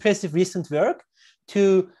 very impressive recent work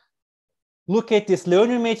to look at this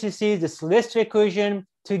Loewner matrices, the Sylvester equation,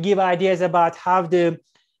 to give ideas about how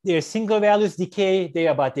their single values decay,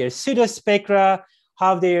 about their pseudospectra,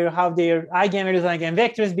 how their eigenvalues and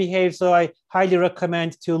eigenvectors behave. So I highly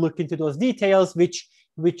recommend to look into those details,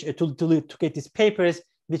 to get these papers,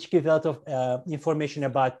 which give a lot of information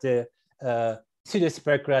about the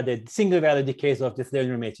pseudospectra, the single value decays of these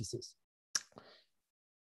Loewner matrices.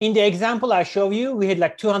 In the example I show you, we had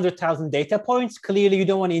like 200,000 data points. Clearly, you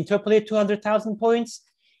don't want to interpolate 200,000 points.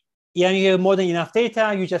 Yeah, you have more than enough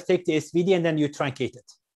data. You just take the SVD and then you truncate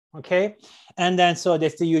it. Okay, and then so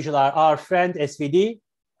that's the usual our friend SVD.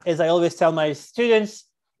 As I always tell my students,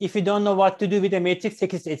 if you don't know what to do with a matrix,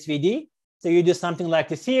 take its SVD. So you do something like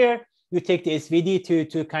this here. You take the SVD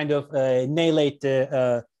to kind of annihilate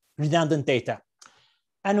the redundant data.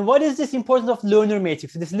 And what is this importance of Loewner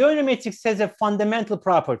matrix? This Loewner matrix has a fundamental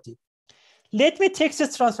property. Let me take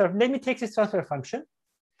this transfer function.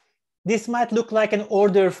 This might look like an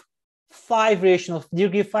order 5 rational,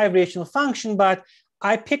 degree 5 rational function, but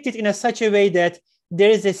I picked it in such a way that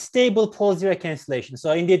there is a stable pole zero cancellation.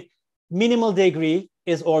 So indeed, minimal degree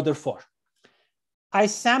is order 4. I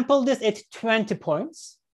sampled this at 20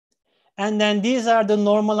 points. And then these are the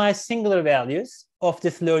normalized singular values of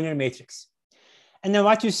this Loewner matrix. And then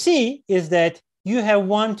what you see is that you have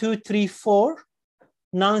 1, 2, 3, 4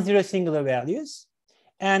 non-zero singular values.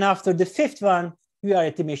 And after the 5th one, you are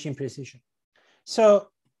at the machine precision. So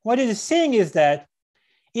what it is saying is that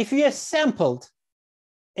if you have sampled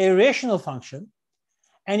a rational function,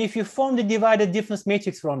 and if you form the divided difference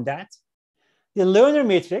matrix from that, the Loewner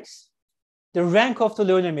matrix, the rank of the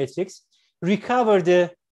Loewner matrix, recover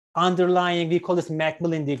the underlying, we call this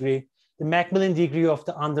Macmillan degree, the Macmillan degree of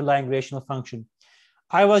the underlying rational function.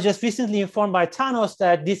 I was just recently informed by Thanos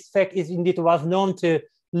that this fact was known to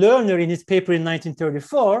Loewner in his paper in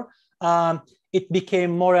 1934. It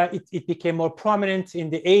became more prominent in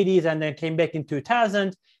the 80s and then came back in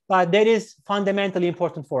 2000. But that is fundamentally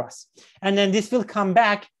important for us. And then this will come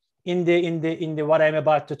back in the what I'm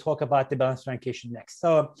about to talk about, the balanced rancation next.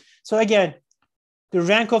 So again, the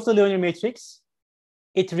rank of the Loewner matrix,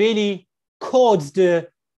 it really codes the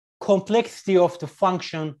complexity of the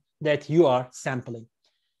function that you are sampling.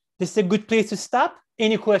 This is a good place to stop.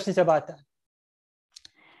 Any questions about that?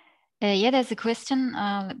 Yeah, there's a question.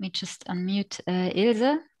 Let me just unmute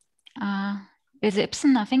Ilse. Ilse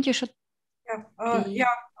Ibsen, I think you should.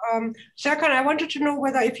 Serkan, I wanted to know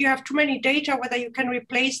whether if you have too many data, whether you can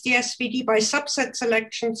replace the SVD by subset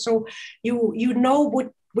selection, so you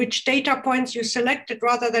know which data points you selected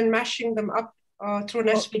rather than mashing them up through an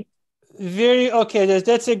SVD. Very okay.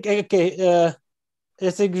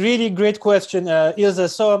 That's a really great question,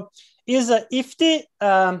 Ilse. So, Ilse, if there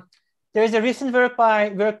is a recent work by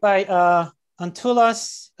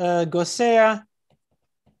Antoulas, Gosea,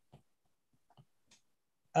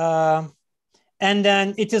 And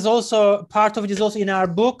then it is also, part of it is also in our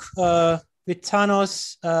book with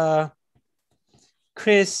Thanos,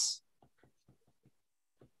 Chris,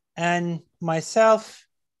 and myself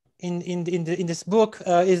in this book,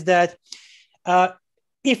 is that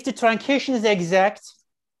if the truncation is exact,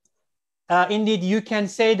 indeed you can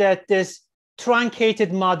say that this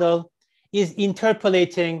truncated model is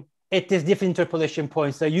interpolating at this different interpolation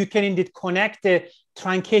points. So you can indeed connect the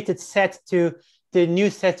truncated set to the new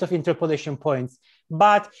sets of interpolation points.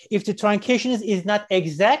 But if the truncation is not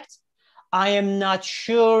exact, I am not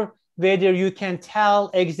sure whether you can tell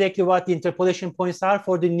exactly what the interpolation points are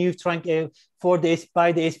for the new by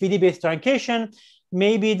the SVD-based truncation.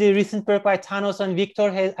 Maybe the recent work by Thanos and Victor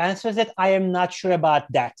has answers that. I am not sure about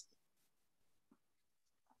that.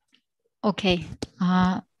 Okay.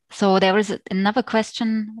 So there is another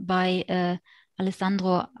question by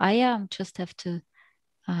Alessandro Aya. I just have to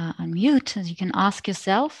unmute, and you can ask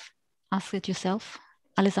it yourself,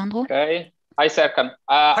 Alessandro. Okay. Hi, Serkan.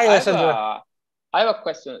 Hi, Alessandro. I have a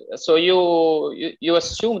question. So you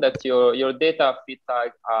assume that your data fit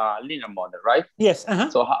a linear model, right? Yes.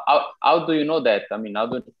 So how do you know that? I mean, how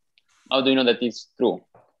do you know that it's true?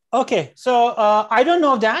 Okay, so I don't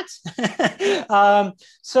know that.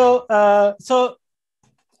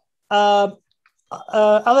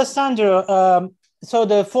 Alessandro,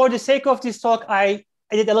 for the sake of this talk, I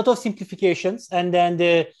did a lot of simplifications, and then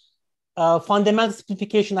the fundamental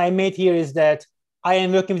simplification I made here is that I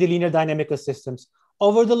am working with the linear dynamical systems.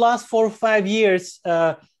 Over the last 4 or 5 years,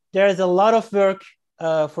 there is a lot of work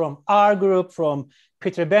from our group, from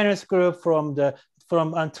Peter Benner's group, from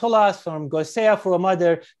Antulas, from Gosea, from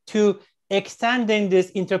other, to extending these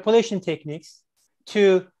interpolation techniques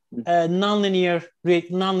to nonlinear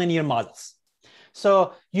models.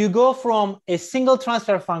 So you go from a single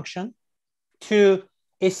transfer function to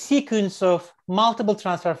a sequence of multiple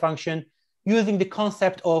transfer function using the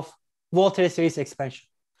concept of Volterra series expansion.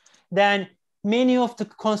 Then many of the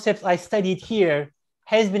concepts I studied here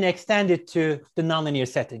has been extended to the nonlinear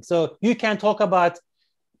setting. So you can talk about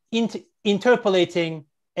interpolating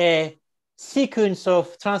a sequence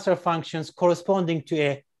of transfer functions corresponding to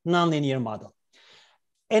a nonlinear model.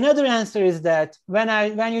 Another answer is that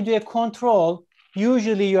when you do a control,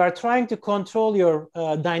 usually you are trying to control your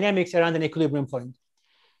dynamics around an equilibrium point.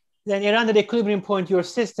 Then around the equilibrium point, your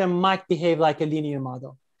system might behave like a linear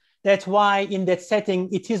model. That's why in that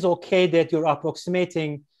setting, it is okay that you're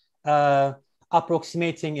approximating a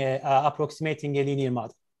linear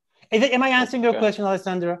model. Am I answering your question,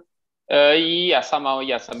 Alessandro? Yeah, somehow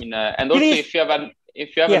yes. I mean, and also if you have a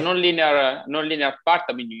nonlinear part,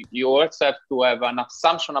 I mean, you also have to have an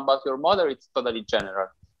assumption about your model. It's totally general.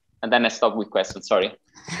 And then I stop with questions. Sorry.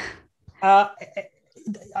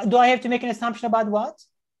 Do I have to make an assumption about what?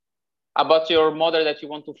 About your model that you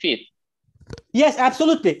want to fit. Yes,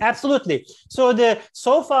 absolutely. So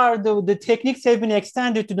far the techniques have been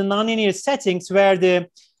extended to the nonlinear settings where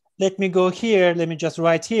let me go here. Let me just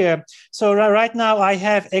write here. So right now I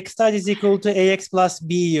have x star is equal to ax plus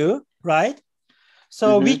bu, right?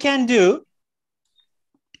 So we can do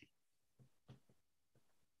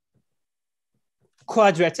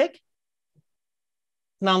quadratic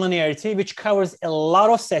nonlinearity, which covers a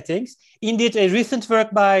lot of settings. Indeed, a recent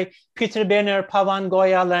work by Peter Benner, Pavan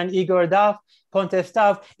Goyal, and Igor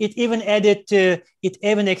Pontestov, it even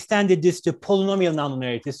extended this to polynomial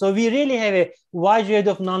nonlinearity. So we really have a wide range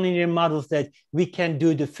of nonlinear models that we can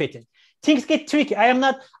do the fitting. Things get tricky. I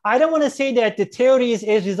don't want to say that the theory is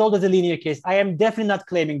as result of the linear case. I am definitely not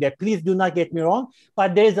claiming that. Please do not get me wrong.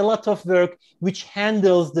 But there is a lot of work which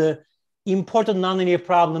handles the important nonlinear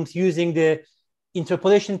problems using the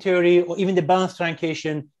interpolation theory or even the balance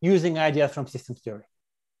truncation using ideas from systems theory.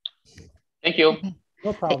 Thank you.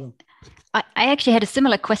 No problem. I actually had a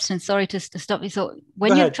similar question. Sorry to stop you. So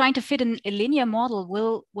when you're trying to fit a linear model,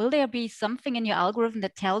 will there be something in your algorithm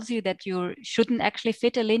that tells you that you shouldn't actually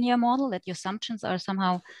fit a linear model, that your assumptions are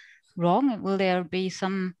somehow wrong? Will there be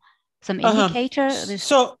some indicator?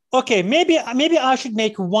 So, okay, maybe I should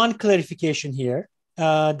make one clarification here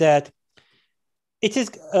that it is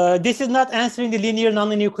this is not answering the linear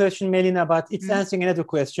nonlinear question, Melina, but it's answering another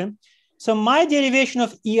question. So my derivation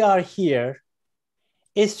of ER here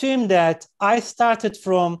assume that I started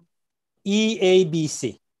from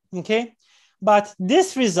EABC, okay? But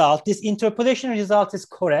this result, this interpolation result is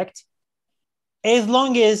correct as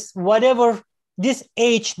long as whatever this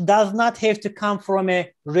H does not have to come from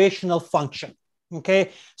a rational function,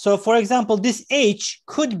 okay? So for example, this H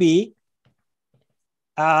could be,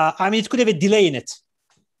 it could have a delay in it,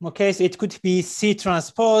 okay? So it could be C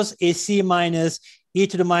transpose AC minus E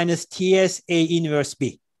to the minus TS A inverse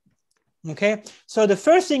B. Okay, so the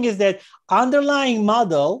first thing is that underlying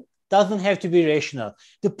model doesn't have to be rational.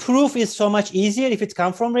 The proof is so much easier if it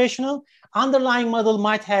comes from rational. Underlying model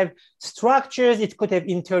might have structures, it could have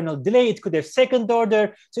internal delay, it could have second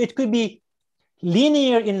order. So it could be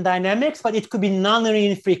linear in dynamics, but it could be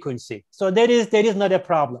nonlinear in frequency. So that is not a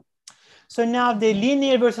problem. So now the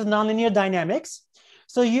linear versus nonlinear dynamics.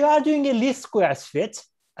 So you are doing a least squares fit.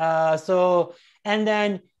 And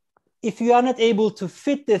then if you are not able to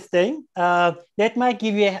fit this thing, that might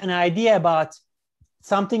give you an idea about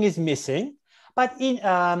something is missing. But in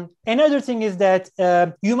another thing is that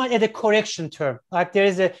you might add a correction term. Like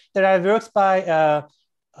there are works by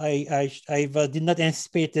I did not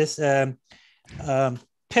anticipate this.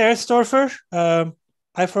 Perestorfer.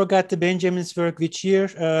 I forgot the Benjamin's work. Which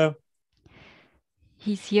year?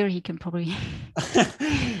 He's here. He can probably.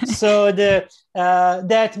 So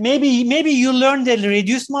that maybe you learn the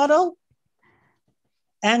reduced model,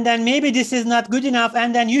 and then maybe this is not good enough,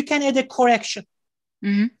 and then you can add a correction.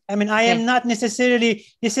 Mm-hmm. I mean, I am not necessarily,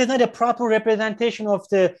 this is not a proper representation of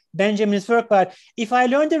the Benjamin's work, but if I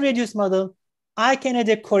learn the reduced model, I can add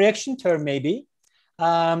a correction term maybe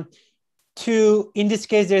to, in this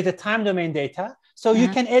case, there's a time domain data. So you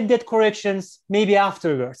can add that corrections maybe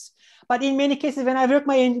afterwards. But in many cases, when I work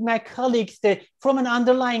my colleagues, that from an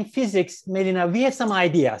underlying physics, Melina, we have some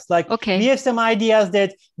ideas. Like we have some ideas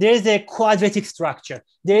that there is a quadratic structure.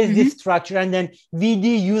 There is this structure, and then we do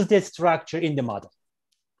use that structure in the model.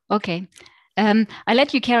 Okay. I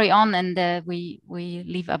let you carry on, and we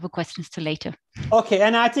leave other questions to later. Okay,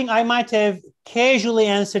 and I think I might have casually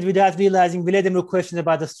answered without realizing Vladimir questions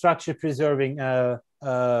about the structure preserving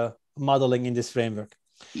modeling in this framework.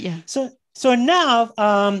 Yeah. So now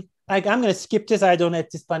I'm going to skip this. At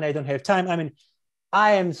this point I don't have time. I mean,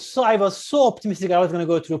 I was so optimistic I was going to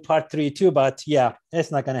go through part 3 too, but yeah,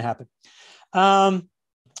 that's not going to happen.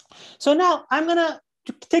 So now I'm going to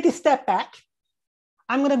take a step back.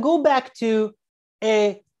 I'm going to go back to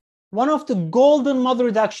one of the golden model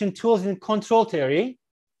reduction tools in control theory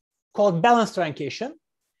called balance truncation,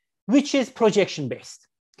 which is projection based.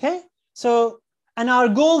 Okay. So, and our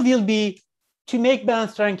goal will be to make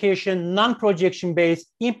balance truncation non-projection based,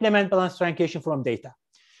 implement balance truncation from data.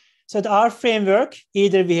 So our framework,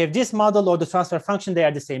 either we have this model or the transfer function, they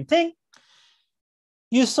are the same thing.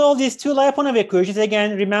 You solve these two Lyapunov equations.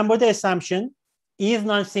 Again, remember the assumption is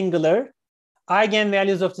non-singular.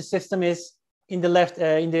 Eigenvalues of the system is in the left,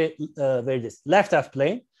 left half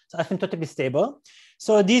plane. So asymptotically stable.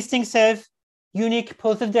 So these things have unique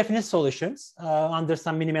positive definite solutions under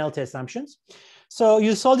some minimality assumptions. So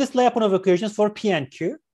you solve this Lyapunov equations for P and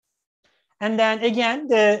Q. And then again,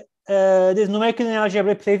 this numerical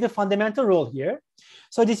algebra plays a fundamental role here.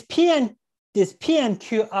 So this P and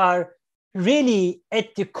Q are really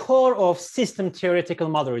at the core of system theoretical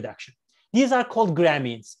model reduction. These are called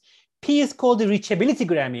grammines. P is called the reachability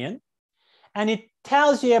grammine. And it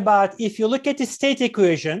tells you about, if you look at the state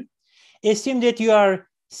equation, assume that you are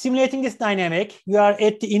simulating this dynamic, you are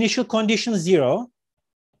at the initial condition 0.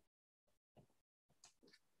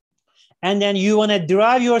 And then you want to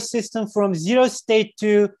derive your system from 0 state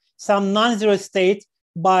to some non-zero state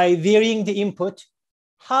by varying the input.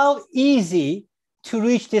 How easy to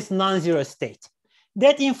reach this non-zero state?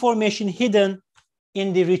 That information hidden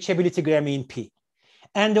in the reachability grammine P.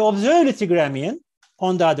 And the observability grammine,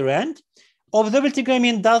 on the other end, observability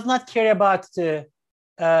grammine does not care about the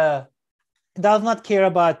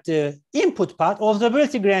input part.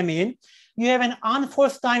 Observability grammine, you have an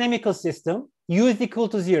unforced dynamical system, U is equal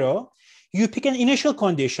to 0. You pick an initial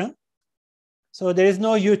condition. So there is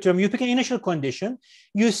no U term. You pick an initial condition.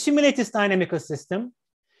 You simulate this dynamical system.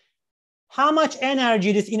 How much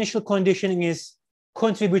energy this initial conditioning is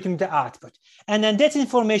contributing to output. And then that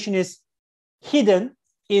information is hidden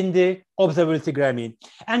in the observability grammine.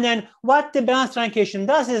 And then what the balance truncation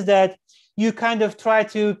does is that you kind of try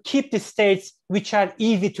to keep the states which are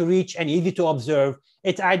easy to reach and easy to observe.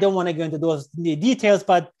 I don't want to go into those details,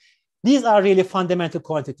 but these are really fundamental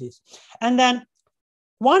quantities. And then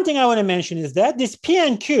one thing I want to mention is that this P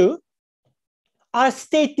and Q are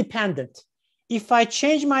state dependent. If I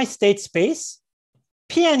change my state space,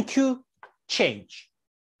 P and Q change.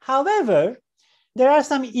 However, there are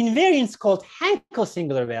some invariants called Hankel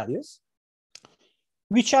singular values,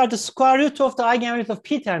 which are the square root of the eigenvalues of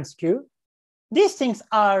P times Q. These things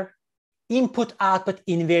are input-output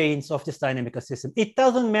invariants of this dynamical system. It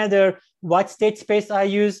doesn't matter what state space I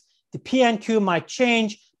use. The P and Q might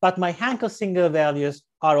change, but my Hankel singular values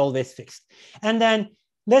are always fixed. And then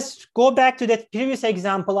let's go back to that previous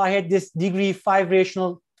example. I had this degree 5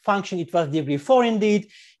 rational function. It was degree 4 indeed.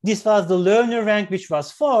 This was the Loewner rank, which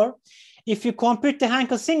was 4. if you compute the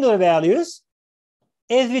Hankel singular values,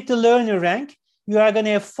 as with the Loewner rank, you are going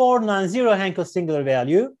to have 4 non-zero Hankel singular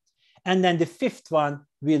value, and then the 5th one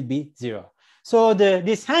will be 0. So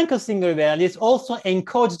this Hankel singular values also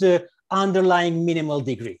encodes the underlying minimal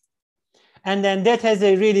degree. And then that has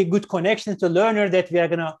a really good connection to Loewner that we are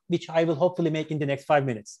gonna, which I will hopefully make in the next 5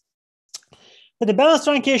 minutes. So the balanced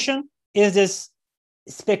truncation is this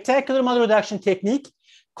spectacular model reduction technique,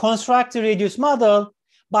 construct a reduced model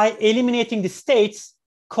by eliminating the states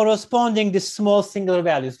corresponding to small singular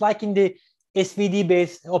values, like in the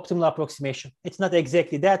SVD-based optimal approximation. It's not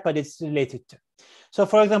exactly that, but it's related to. So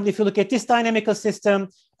for example, if you look at this dynamical system,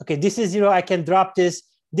 okay, this is 0, I can drop this.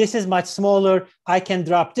 This is much smaller, I can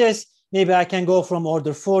drop this. Maybe I can go from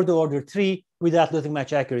order 4 to order 3 without losing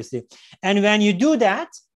much accuracy. And when you do that,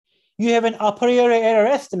 you have an a priori error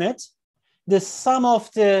estimate. The sum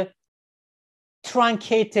of the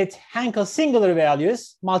truncated Hankel singular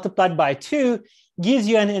values multiplied by 2 gives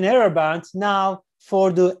you an error bound now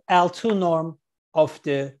for the L2 norm of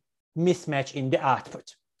the mismatch in the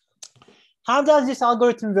output. How does this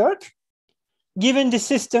algorithm work? Given the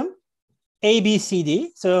system A, B, C,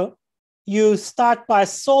 D, so you start by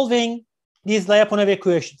solving these Lyapunov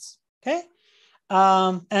equations, okay?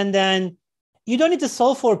 And then you don't need to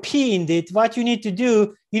solve for P indeed. What you need to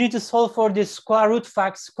do, you need to solve for the square root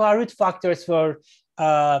factors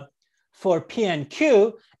for P and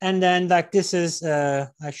Q. And then like this is,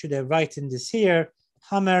 I should have written this here,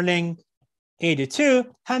 Hammerling 82.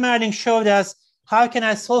 Hammerling showed us how can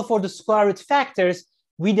I solve for the square root factors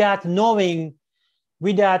without knowing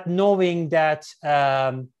that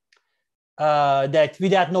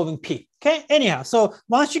without knowing P. Okay, anyhow, so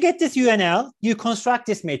once you get this UNL, you construct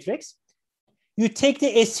this matrix, you take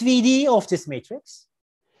the SVD of this matrix,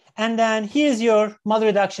 and then here's your model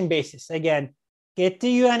reduction basis. Again, get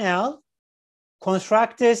the UNL,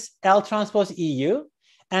 construct this L transpose EU,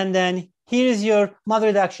 and then here's your model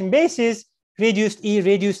reduction basis, reduced E,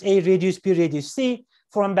 reduced A, reduced B, reduced C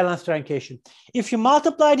from balanced truncation. If you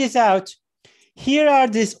multiply this out, here are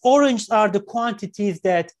these orange are the quantities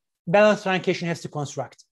that balanced truncation has to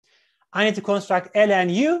construct. I need to construct L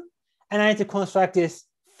and U, and I need to construct these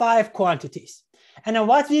 5 quantities. And then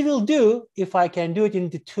what we will do, if I can do it in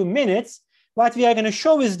the 2 minutes, what we are going to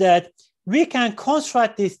show is that we can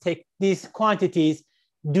construct these quantities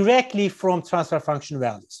directly from transfer function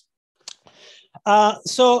values.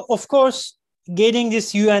 So of course, getting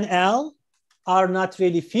this UNL are not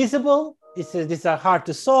really feasible. These are hard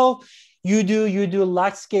to solve. You do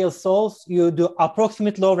large scale solves, you do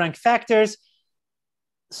approximate low rank factors.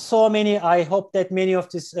 So many, I hope that many of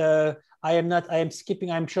this, I'm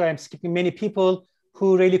sure I'm skipping many people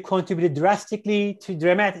who really contributed drastically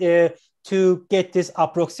to get these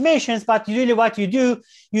approximations. But really what you do,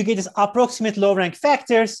 you get this approximate low rank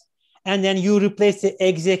factors, and then you replace the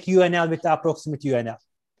exact UNL with the approximate UNL.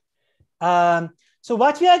 So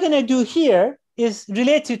what we are going to do here is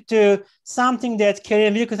related to something that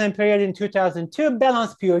Kerem Wilkinson period in 2002,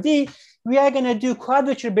 balanced POD. We are going to do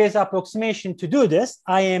quadrature-based approximation to do this.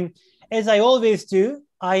 As I always do,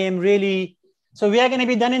 so we are going to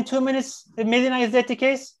be done in 2 minutes. Medina, is that the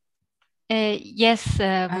case? Yes,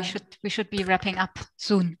 we should be wrapping up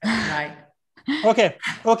soon. Right.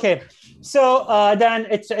 Okay. So then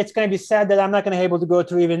it's going to be sad that I'm not going to be able to go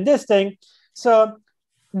through even this thing. So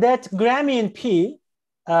that Gramian P,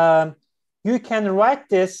 you can write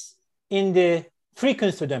this in the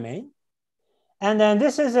frequency domain. And then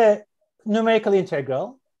this is a numerical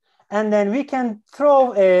integral. And then we can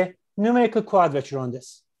throw a numerical quadrature on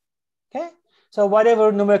this. Okay? So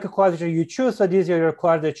whatever numerical quadrature you choose, so these are your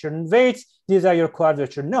quadrature weights, these are your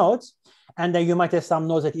quadrature nodes. And then you might have some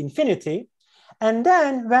nodes at infinity. And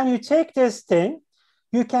then when you take this thing,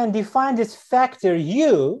 you can define this factor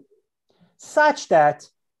U such that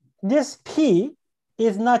this P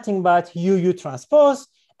is nothing but UU transpose,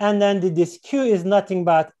 and then this Q is nothing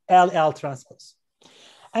but LL transpose.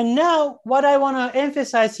 And now what I want to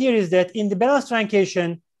emphasize here is that in the balanced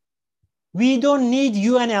truncation, we don't need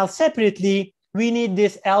UNL separately, we need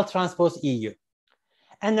this L transpose EU.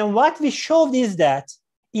 And then what we showed is that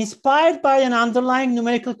inspired by an underlying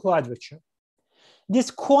numerical quadrature, this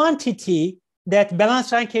quantity that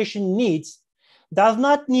balanced truncation needs does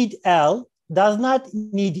not need L, does not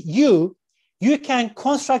need U. You can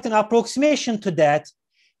construct an approximation to that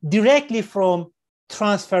directly from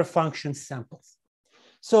transfer function samples.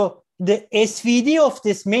 So the SVD of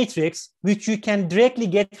this matrix, which you can directly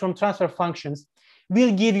get from transfer functions,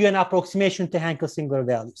 will give you an approximation to Hankel singular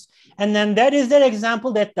values. And then that is the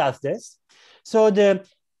example that does this. So the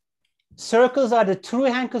circles are the true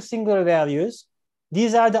Hankel singular values.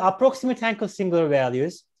 These are the approximate Hankel singular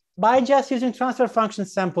values. by just using transfer function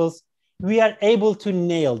samples, we are able to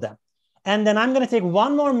nail them. And then I'm going to take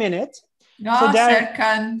 1 more minute. No, so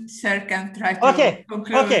Serkan, try to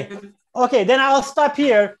conclude. Okay, then I'll stop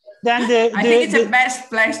here. Then I think it's the best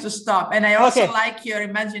place to stop. And I also like your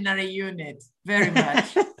imaginary unit very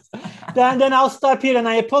much. then I'll stop here, and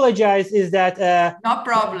I apologize. Is that no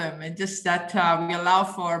problem? It's just that we allow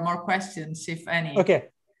for more questions, if any. Okay.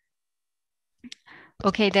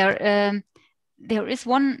 Okay, there is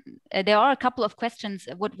one. There are a couple of questions.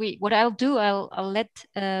 What I'll do, I'll let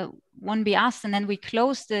one be asked, and then we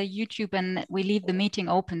close the YouTube and we leave the meeting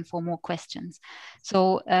open for more questions.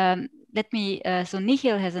 So let me. So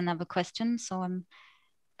Nikhil has another question. So I'm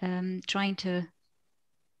trying to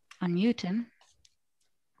unmute him.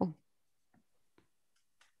 Oh, you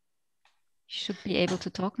should be able to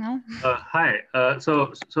talk now. Hi.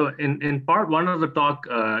 So in part 1 of the talk,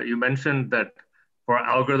 you mentioned that for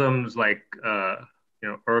algorithms like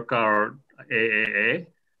ERCA or AAA,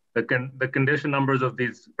 the condition numbers of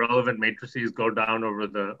these relevant matrices go down over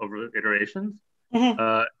iterations.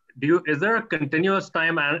 Mm-hmm. Is there a continuous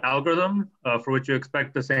time algorithm for which you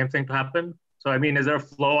expect the same thing to happen? So I mean, is there a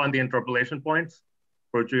flow on the interpolation points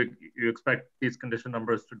for which you expect these condition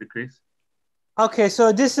numbers to decrease? Okay,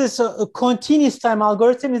 so this is a continuous time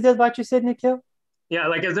algorithm. Is that what you said, Nikhil? Yeah,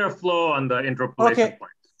 like is there a flow on the interpolation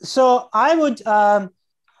points? So I don't know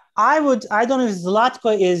if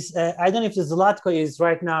Zlatko is,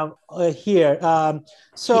 right now here.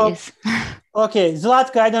 Okay,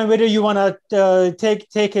 Zlatko, I don't know whether you want to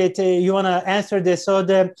take it, you want to answer this. So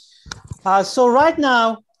so right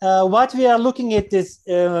now, what we are looking at is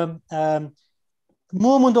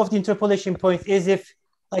movement of the interpolation point is if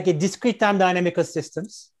like a discrete time dynamical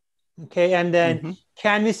systems. Okay, and then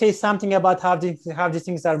can we say something about how these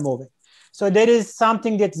things are moving? So there is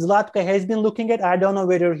something that Zlatko has been looking at. I don't know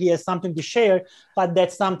whether he has something to share, but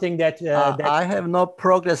that's something that... I have no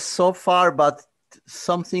progress so far, but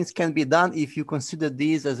some things can be done if you consider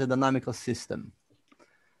these as a dynamical system.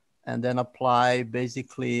 And then apply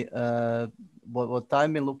basically what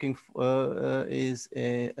I've been looking for is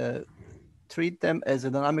treat them as a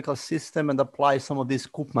dynamical system and apply some of this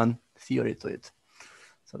Koopman theory to it.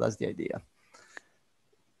 So that's the idea.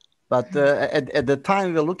 But at the time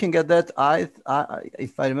we were looking at that,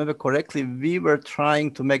 if I remember correctly, we were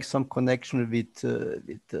trying to make some connection with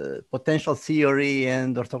potential theory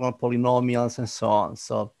and orthogonal polynomials and so on.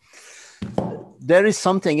 So there is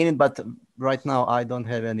something in it, but right now I don't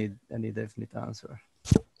have any definite answer.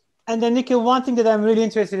 And then Nikhil, one thing that I'm really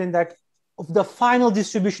interested in, that of the final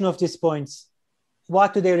distribution of these points,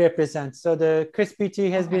 what do they represent? So the Chris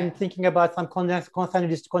PT has been thinking about some condensed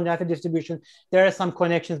distribution. There are some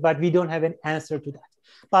connections, but we don't have an answer to that.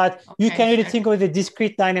 But you can really think of it as a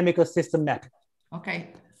discrete dynamical system map.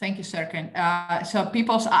 Okay, thank you, Serkan. So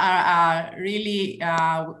people are really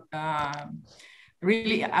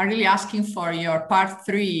asking for your part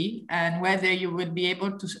 3 and whether you would be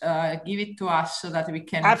able to give it to us so that we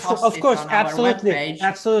can post of course, it on our webpage.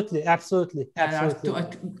 Absolutely. At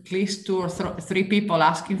least 2 or 3 people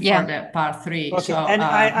asking for the part 3. Okay. So, and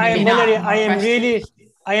I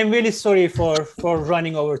am really sorry for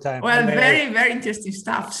running over time. Well, very interesting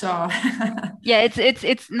stuff. So yeah,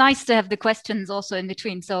 it's nice to have the questions also in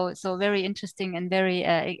between. So very interesting and very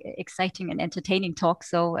exciting and entertaining talk.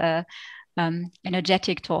 So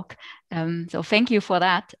energetic talk. So thank you for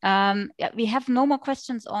that. We have no more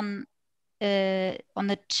questions on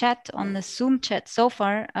the chat, on the Zoom chat so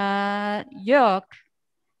far. Jörg,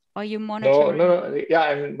 are you monitoring? No. Yeah,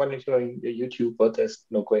 I'm monitoring the YouTube, but there's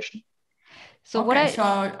no question. So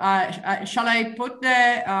shall I put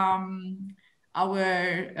the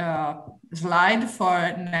our slide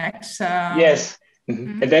for next? Yes.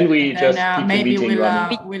 Mm-hmm. And then we just keep the meeting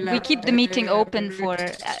running. We keep the meeting open for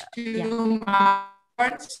 2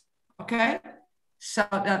 hours. Okay. So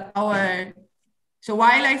that so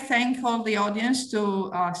while I thank all the audience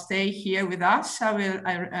to stay here with us,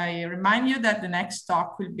 I remind you that the next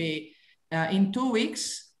talk will be in 2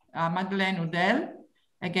 weeks, Madeleine Udell,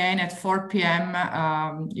 again at 4 p.m.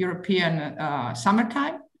 European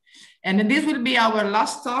summertime. And this will be our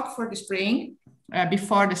last talk for the spring.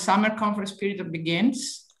 Before the summer conference period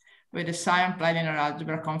begins, with the Science Applied Linear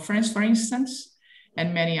Algebra Conference, for instance,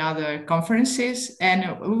 and many other conferences.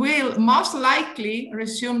 And we'll most likely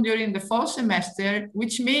resume during the fall semester,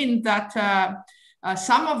 which means that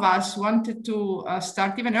some of us wanted to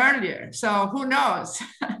start even earlier. So who knows?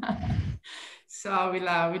 So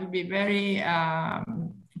we'll be very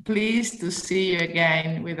pleased to see you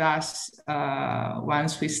again with us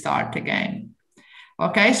once we start again.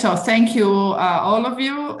 Okay, so thank you, all of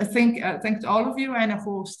you. Thanks to all of you, and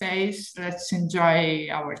who stays. Let's enjoy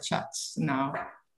our chats now.